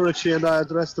cup of tea with Richie and the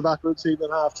rest of the backroom team at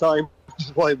half time, which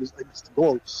is why I missed the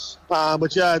goal.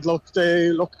 But yeah,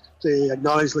 they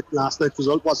acknowledged like last night's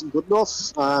result wasn't good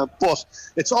enough, but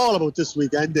it's all about this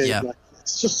weekend, Dave. Yeah. Like,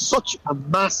 it's just such a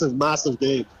massive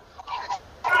game,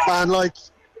 and like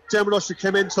Jim Usher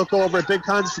came in, took over big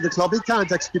plans for the club. He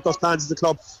can't execute those plans as the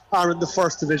club are in the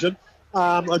First Division.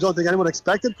 I don't think anyone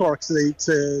expected Cork City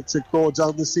to go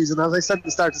down this season. As I said at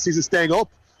the start of the season, staying up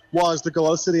was the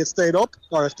goal. City had stayed up,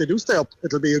 or if they do stay up,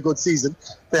 it'll be a good season.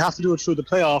 They have to do it through the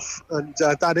playoff, and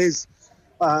that is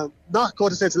not going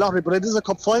to say it's a lottery, but it is a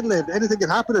cup final. Anything can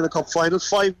happen in a cup final.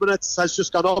 5 minutes has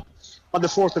just gone up on the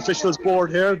fourth officials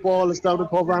board here. The ball is down in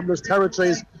Cobh Ramblers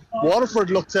territories. Waterford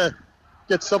look to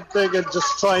get something and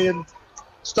just try and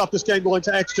stop this game going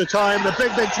to extra time. The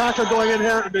big tackle going in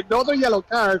here, and another yellow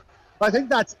card. I think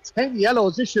that's 10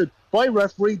 yellows issued by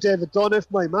referee David Dunn, if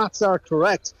my maths are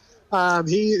correct.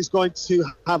 He is going to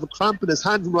have a cramp in his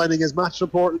hand from writing his match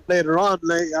report later on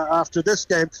after this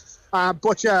game.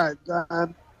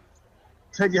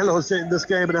 10 yellows in this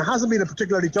game, and it hasn't been a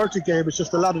particularly dirty game. It's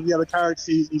just a lot of yellow cards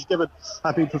he's given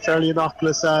have been for fairly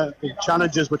innocuous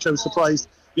challenges, which I was surprised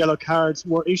yellow cards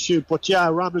were issued. But yeah,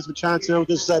 Ramblers have a chance now with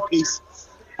this piece,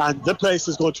 and the place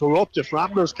is going to erupt if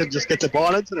Ramblers can just get the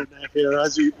ball into the net here.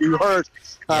 As you heard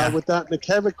with that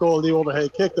McKevitt goal, the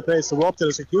overhead kick, the place erupted.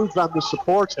 There's a huge Ramblers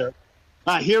support here.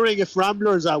 Hearing if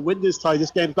Ramblers win this tie,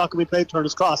 this game is not going to be played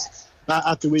Turner's Cross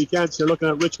at the weekend. So you're looking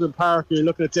at Richmond Park, you're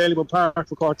looking at Dalymount Park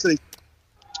for Cork City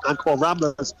and Cobh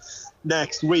Ramblers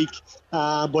next week.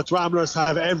 But Ramblers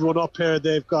have everyone up here.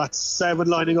 They've got 7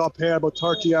 lining up here, about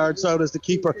 30 yards out as the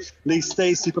keeper, Lee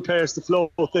Stacey, prepares to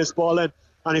float this ball in,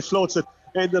 and he floats it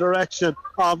in the direction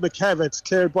of McKevitt. It's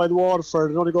cleared by the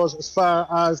Waterford. It only goes as far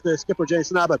as the skipper,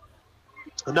 Jason Abbott.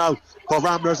 And now Cobh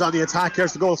Ramblers on the attack.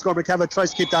 Here's the goal scorer. McKevitt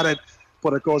tries to keep that in,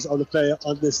 but it goes out of play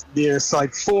on this near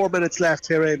side. 4 minutes left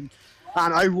here in.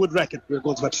 And I would reckon we're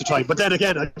going to extra time. But then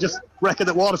again, I just reckon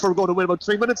that Waterford were going to win about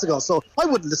 3 minutes ago. So I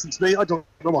wouldn't listen to me. I don't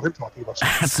know what I'm talking about.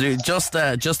 Absolutely. Just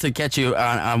to get you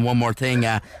on one more thing,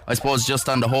 I suppose just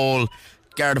on the whole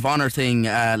Guard of Honour thing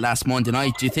last Monday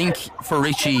night, do you think for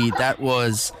Richie that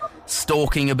was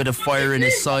stoking a bit of fire in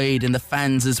his side and the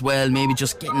fans as well, maybe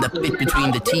just getting the bit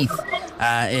between the teeth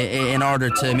in order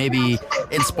to maybe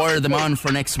inspire them on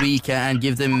for next week and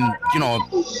give them, a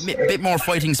bit more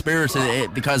fighting spirit,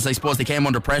 because I suppose they came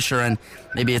under pressure and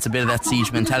maybe it's a bit of that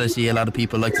siege mentality a lot of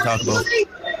people like to talk about.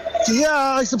 Yeah,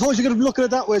 I suppose you could look at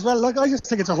it that way as well. Like, I just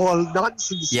think it's a whole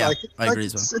nonsense. Yeah, I agree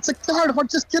as well. It's a Guard of Honour.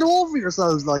 Just get over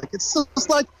yourselves. Like, it's just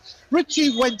like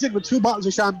Richie went in with 2 bottles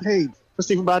of champagne for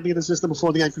Stephen Bradley in his system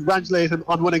before the game. Congratulate him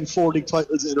on winning 4 league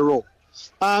titles in a row.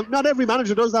 Not every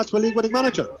manager does that to a league winning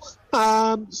manager.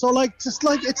 It's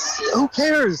who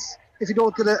cares if you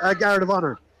don't get a Guard of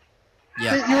Honour?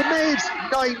 Yeah. You made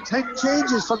 9-10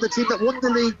 changes from the team that won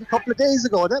the league a couple of days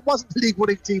ago. That wasn't the league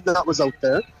winning team that was out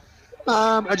there.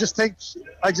 I just think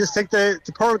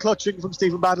the pearl clutching from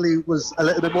Stephen Badley was a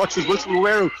little bit much. As Wilson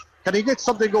Ruairi, can he get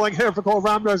something going here for Cobh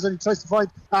Ramblers? And he tries to find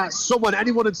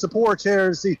anyone in support here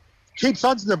as he keeps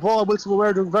onto the ball. Wilson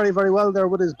Ruairi doing very, very well there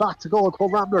with his back to goal.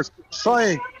 Cobh Ramblers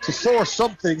trying to force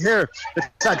something here.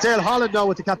 It's Dale Holland now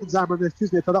with the captain's armband.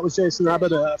 Excuse me, I thought that was Jason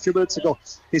Abbott a few minutes ago.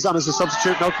 He's on as a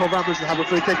substitute now. Cobh Ramblers will have a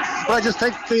free kick. But I just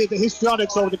think the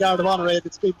histrionics over the Guard of Honour,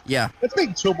 it's been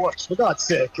too much, for God's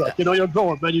sake. You're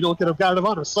going, man, you don't get a Guard of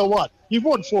Honour. So what? You've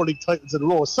won 4 league titles in a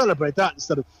row. Celebrate that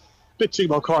instead of bitching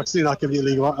about Cork City not giving you a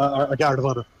league a Guard of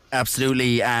Honour.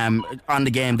 Absolutely. On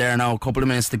the game there now, a couple of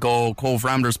minutes to go. Cobh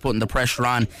Ramblers putting the pressure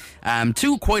on.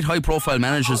 2 quite high profile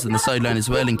managers on the sideline as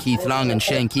well, in Keith Long and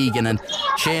Shane Keegan, and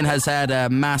Shane has had a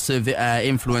massive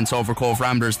influence over Cobh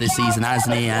Ramblers this season,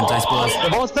 hasn't he? And I suppose the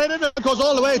ball's played in, it goes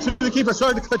all the way to the keeper.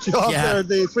 Sorry to cut you off there.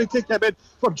 The free kick came in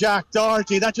from Jack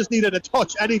Doherty. That just needed a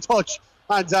touch, any touch,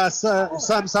 and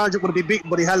Sam Sargent would have been beaten,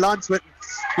 but he held on to it.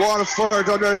 Waterford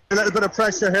under a little bit of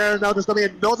pressure here. Now there's going to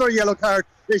be another yellow card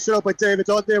issued up by David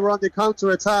Dunn. They were on the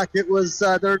counter attack. It was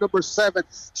their number 7,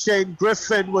 Shane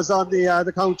Griffin, was on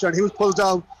the counter, and he was pulled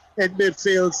down in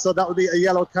midfield, so that would be a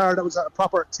yellow card. That was a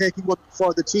proper taking one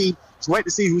for the team. Just wait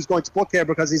to see who's going to book here,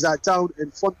 because he's down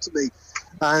in front of me,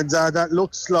 and that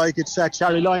looks like it's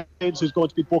Charlie Lyons who's going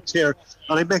to be booked here,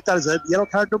 and I make that as a yellow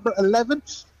card number 11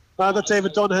 that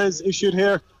David Dunn has issued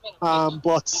here. That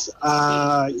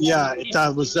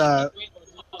was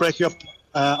breaking up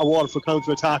a Waterford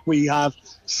counter attack. We have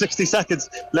 60 seconds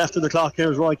left in the clock here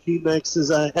as Roy Keane makes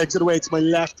his exit away to my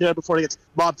left here before he gets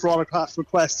mobbed for autograph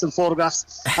requests and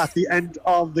photographs at the end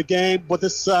of the game. But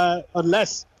this,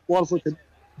 unless Waterford can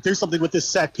do something with this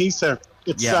set piece here,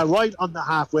 it's right on the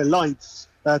halfway line.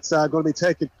 That's going to be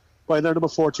taken by their number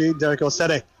 14, Derek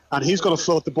Osede, and he's going to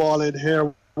float the ball in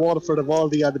here. Waterford have all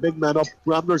the big men up.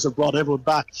 Ramblers have brought everyone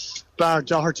back, bar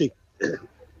Doherty.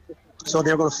 So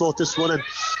they're going to float this one in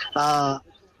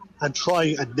and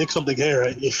try and nick something here.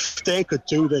 If they could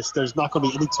do this, there's not going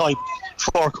to be any time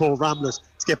for Cobh Ramblers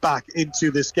to get back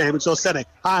into this game. And so Sene,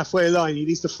 halfway line, he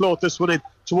needs to float this one in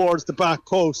towards the back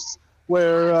post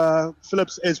where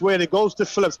Phillips is waiting. Goes to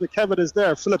Phillips. McKevitt is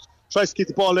there. Phillips tries to keep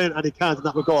the ball in, and he can't, and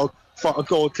that will go for a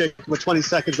goal kick with 20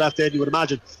 seconds left in. You would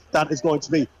imagine that is going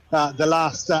to be the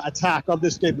last attack of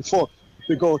this game before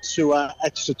we go to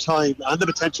extra time, and the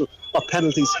potential of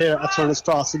penalties here at Turner's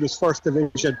Cross in this first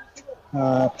division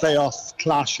playoff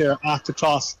clash here at the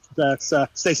Cross. That's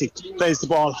Stacey plays the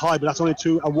ball high, but that's only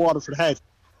to a Waterford head,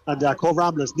 and Cobh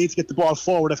Ramblers need to get the ball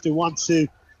forward if they want to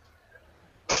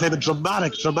claim a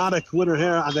dramatic winner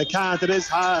here, and they can't. It is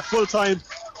full-time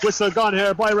whistle gone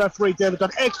here by referee David.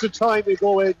 Done extra time we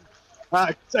go in.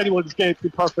 It's anyone's game, to be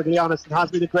perfectly honest. It has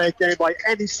been a great game by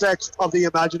any stretch of the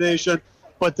imagination,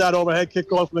 but that overhead kick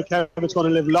goal from McKernan, it's going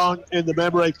to live long in the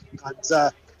memory,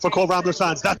 and for Cobh Ramblers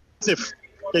fans, that's if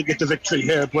they get the victory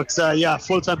here. But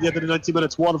full-time at the end of the 90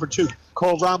 minutes, Waterford 2,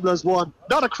 Cobh Ramblers 1.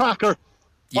 Not a cracker.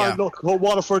 Yeah.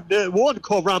 Waterford 1,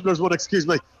 Cobh Ramblers 1, excuse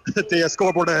me. The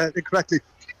scoreboard incorrectly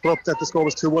put up that the score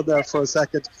was 2-1 there for a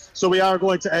second. So we are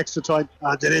going to extra time,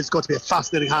 and it is going to be a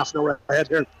fascinating half an hour ahead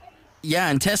here.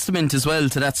 Yeah, and testament as well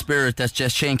to that spirit that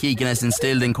just Shane Keegan has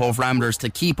instilled in Cobh Ramblers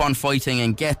to keep on fighting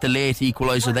and get the late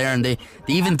equaliser there, and they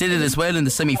even did it as well in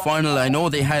the semi-final. I know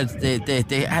they had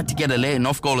to get a late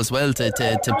enough goal as well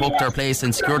to book their place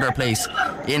and secure their place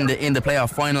in the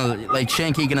playoff final. Like,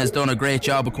 Shane Keegan has done a great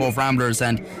job with Cobh Ramblers,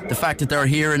 and the fact that they're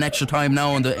here in extra time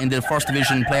now in the first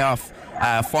division playoff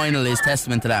final is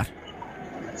testament to that.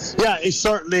 Yeah, he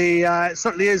certainly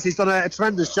is. He's done a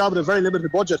tremendous job with a very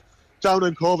limited budget down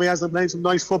in Cobh. He has been playing some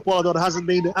nice football, although it hasn't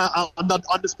been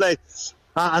on display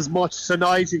as much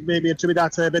tonight. You can maybe attribute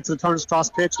that to a bit to the Turner's Cross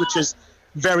pitch, which is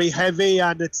very heavy,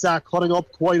 and it's cutting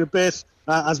up quite a bit,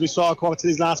 as we saw across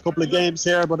these last couple of games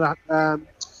here. But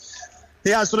he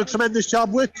has done a tremendous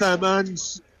job with them, and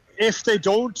if they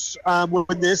don't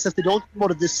win this, if they don't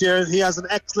win it this year, he has an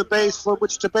excellent base from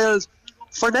which to build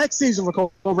for next season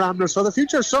for Cobh Ramblers. So the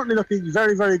future is certainly looking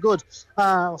very, very good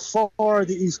for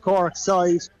the East Cork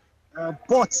side.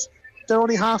 But they're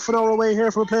only half an hour away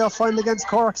here from a playoff final against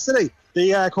Cork City.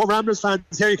 The Cobh Ramblers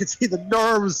fans here, you can see the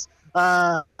nerves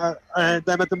them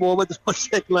at the moment.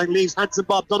 Like leaves Hanson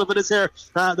Bob Donovan is here,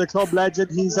 the club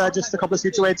legend. He's just a couple of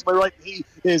situations to my right. He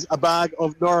is a bag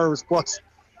of nerves, but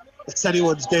it's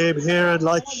anyone's game here, and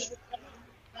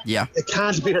yeah, it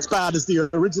can't be as bad as the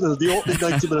original, the opening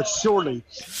 90 minutes, surely.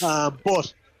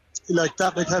 But like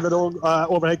that McKevin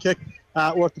overhead kick,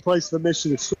 worth the price of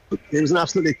admission. It was an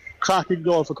absolutely cracking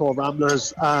goal for Cobh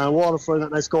Ramblers. Waterford,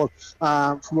 that nice goal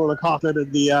from Roland Coughlin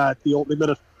in the opening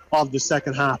minute of the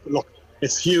second half. But look,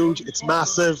 it's huge, it's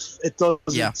massive. It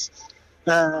doesn't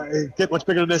get much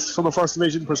bigger than this from a first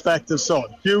division perspective. So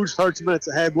huge 30 minutes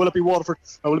ahead. Will it be Waterford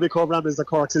or will it be Cobh Ramblers that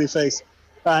Cork City face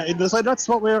in the side? That's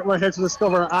what we're here to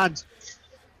discover, and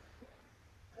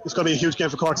it's going to be a huge game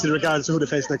for Cork City regardless of who they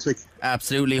face next week.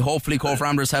 Absolutely. Hopefully Cobh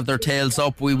Ramblers have their tails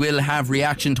up. We will have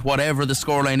reaction to whatever the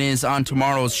scoreline is on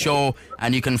tomorrow's show,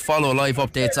 and you can follow live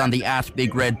updates on the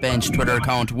 @BigRedBench Twitter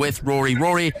account with Rory.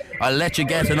 Rory, I'll let you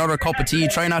get another cup of tea.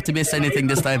 Try not to miss anything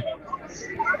this time.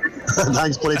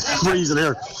 Thanks, buddy. It's freezing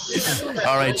here.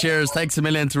 Alright, cheers. Thanks a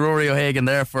million to Rory O'Hagan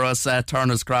there for us at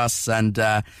Turner's Cross, and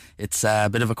it's a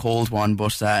bit of a cold one,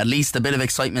 but at least a bit of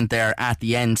excitement there at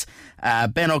the end.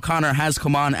 Ben O'Connor has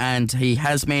come on and he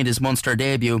has made his Munster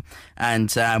debut,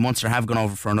 and Munster have gone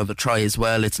over for another try as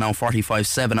well. It's now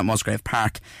 45-7 at Musgrave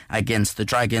Park against the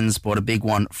Dragons, but a big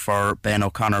one for Ben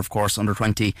O'Connor, of course, under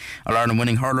 20 All-Ireland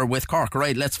winning hurler with Cork.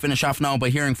 Right, let's finish off now by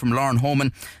hearing from Lauryn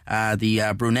Homan,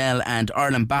 the Brunel and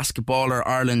Ireland basketballer.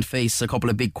 Ireland face a couple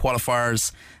of big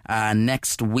qualifiers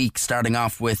next week, starting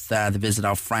off with the visit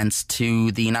of France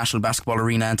to the National Basketball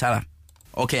Arena in Tallaght.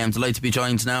 Okay, I'm delighted to be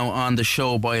joined now on the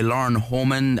show by Lauryn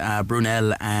Homan,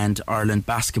 Brunel and Ireland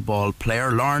basketball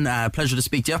player. Lauryn, pleasure to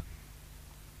speak to you.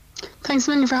 Thanks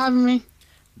a million for having me.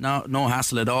 No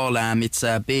hassle at all. It's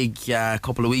a big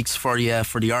couple of weeks for you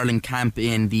for the Ireland camp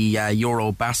in the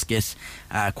Eurobasket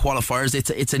qualifiers.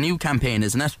 It's a new campaign,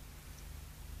 isn't it?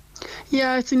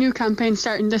 Yeah, it's a new campaign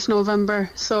starting this November,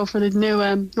 so for the new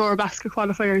Eurobasket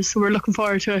qualifiers, so we're looking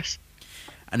forward to it.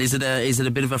 And is it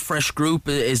a bit of a fresh group?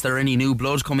 Is there any new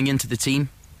blood coming into the team?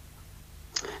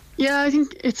 Yeah, I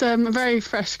think it's a very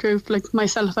fresh group. Like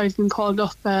myself, I've been called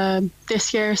up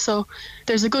this year, so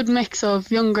there's a good mix of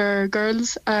younger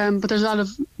girls, but there's a lot of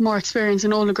more experience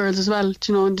in older girls as well,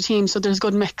 in the team, so there's a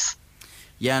good mix.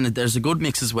 Yeah, and there's a good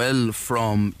mix as well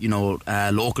from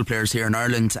local players here in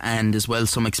Ireland, and as well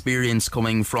some experience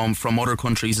coming from other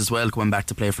countries as well, coming back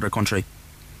to play for their country.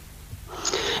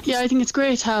 Yeah, I think it's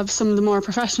great to have some of the more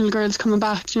professional girls coming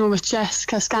back, with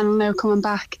Jessica Scannell now coming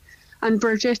back, and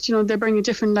Bridget, they bring a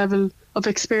different level of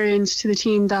experience to the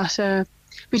team that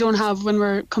we don't have when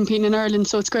we're competing in Ireland,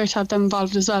 so it's great to have them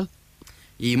involved as well.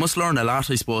 You must learn a lot,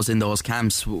 I suppose, in those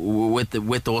camps with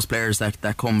those players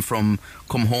that come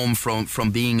home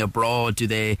from being abroad. Do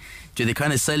they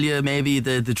kind of sell you maybe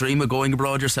the dream of going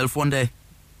abroad yourself one day?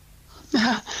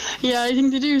 Yeah, I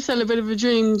think they do sell a bit of a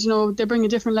dream. You know, they bring a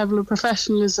different level of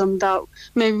professionalism that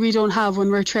maybe we don't have when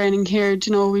we're training here.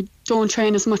 You know, we don't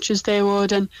train as much as they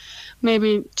would, and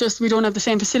maybe just we don't have the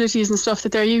same facilities and stuff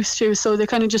that they're used to. So they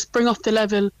kind of just bring up the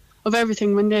level of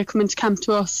everything when they come into camp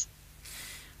to us.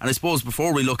 And I suppose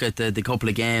before we look at the couple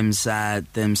of games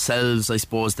themselves, I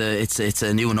suppose it's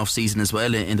a new enough season as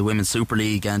well in the Women's Super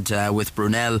League and with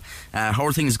Brunel. How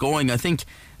are things going? I think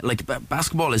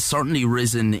basketball has certainly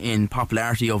risen in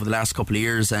popularity over the last couple of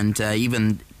years, and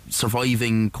even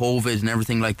surviving COVID and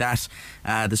everything like that,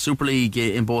 the Super League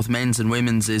in both men's and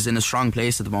women's is in a strong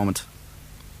place at the moment.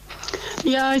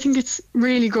 Yeah, I think it's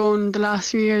really grown the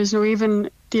last few years. You know, even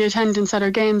the attendance at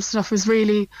our games and stuff has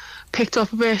really picked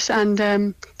up a bit, and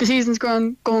the season's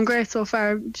going great so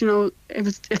far. You know,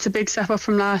 it's a big step up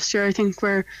from last year. I think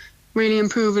we're really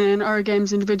improving in our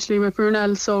games individually with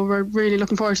Brunel, so we're really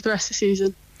looking forward to the rest of the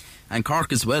season. And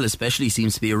Cork as well especially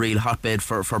seems to be a real hotbed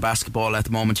for basketball at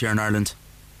the moment here in Ireland.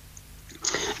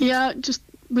 Yeah, just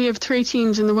we have 3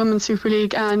 teams in the Women's Super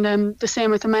League, and the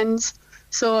same with the men's,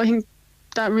 so I think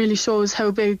that really shows how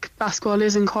big basketball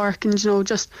is in Cork, and you know,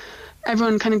 just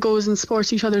everyone kind of goes and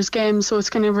supports each other's games, so it's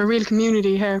kind of a real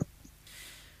community here.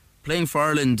 Playing for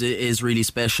Ireland is really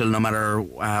special, no matter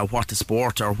what the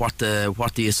sport or what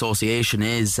the association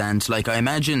is. And I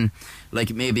imagine,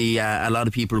 maybe a lot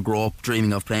of people grow up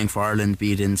dreaming of playing for Ireland,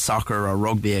 be it in soccer or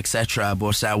rugby, etc.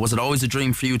 But was it always a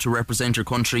dream for you to represent your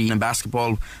country in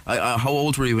basketball? How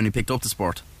old were you when you picked up the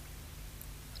sport?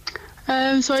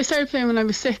 So I started playing when I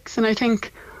was 6, and I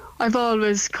think I've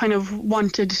always kind of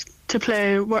wanted to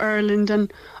play with Ireland,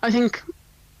 and I think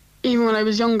even when I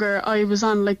was younger I was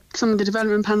on some of the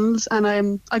development panels,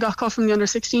 and I got caught from the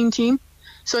under-16 team,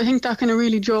 so I think that kind of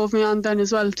really drove me on then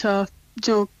as well to,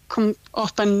 you know, come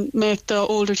up and make the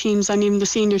older teams and even the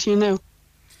senior team now.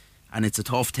 And it's a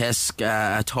tough task,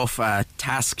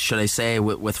 should I say,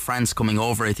 with France coming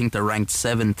over. I think they're ranked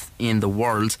 7th in the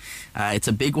world. It's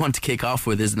a big one to kick off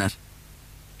with, isn't it?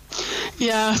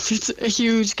 Yeah, it's a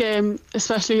huge game,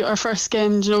 especially our first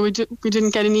game. You know, we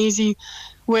didn't get an easy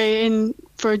way in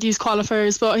for these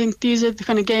qualifiers, but I think these are the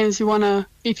kind of games we want to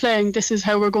be playing. This is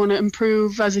how we're going to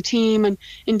improve as a team and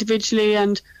individually,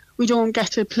 and we don't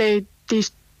get to play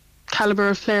these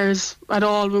calibre of players at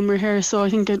all when we're here, so I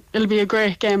think it'll be a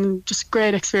great game and just a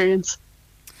great experience.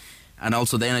 And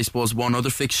also then I suppose one other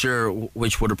fixture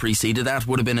which would have preceded that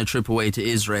would have been a trip away to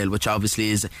Israel, which obviously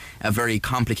is a very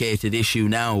complicated issue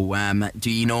now.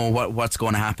 Do you know what's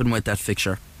going to happen with that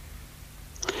fixture?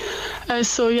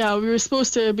 So yeah, we were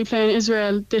supposed to be playing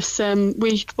Israel this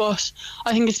week, but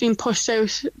I think it's been pushed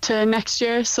out to next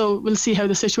year, so we'll see how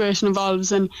the situation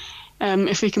evolves and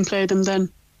if we can play them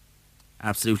then.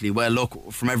 Absolutely. Well,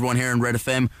 look, from everyone here in Red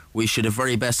FM, we should have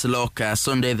very best of luck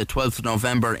Sunday the 12th of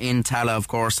November in Tala, of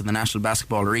course, in the National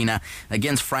Basketball Arena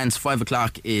against France. 5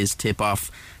 o'clock is tip-off.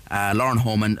 Lauryn,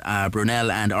 Homan, Brunel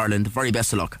and Ireland, very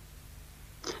best of luck.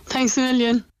 Thanks a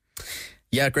million.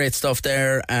 Yeah, great stuff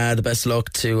there. The best of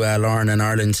luck to Lauryn and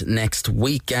Ireland next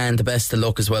week, and the best of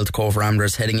luck as well to Cobh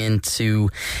Ramblers heading into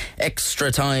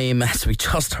extra time, as we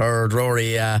just heard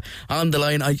Ruairi on the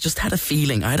line. I just had a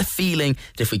feeling. I had a feeling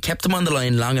that if we kept them on the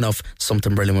line long enough,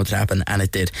 something brilliant would happen, and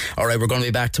it did. Alright, we're going to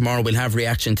be back tomorrow. We'll have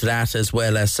reaction to that, as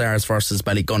well as Sars versus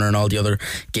Ballygunner and all the other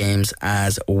games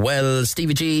as well.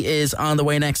 Stevie G is on the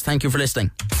way next. Thank you for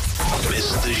listening.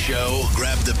 Missed the show?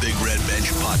 Grab the Big Red Bench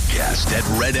podcast at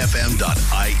redfm.ie.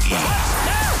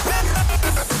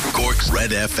 Cork's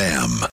Red FM.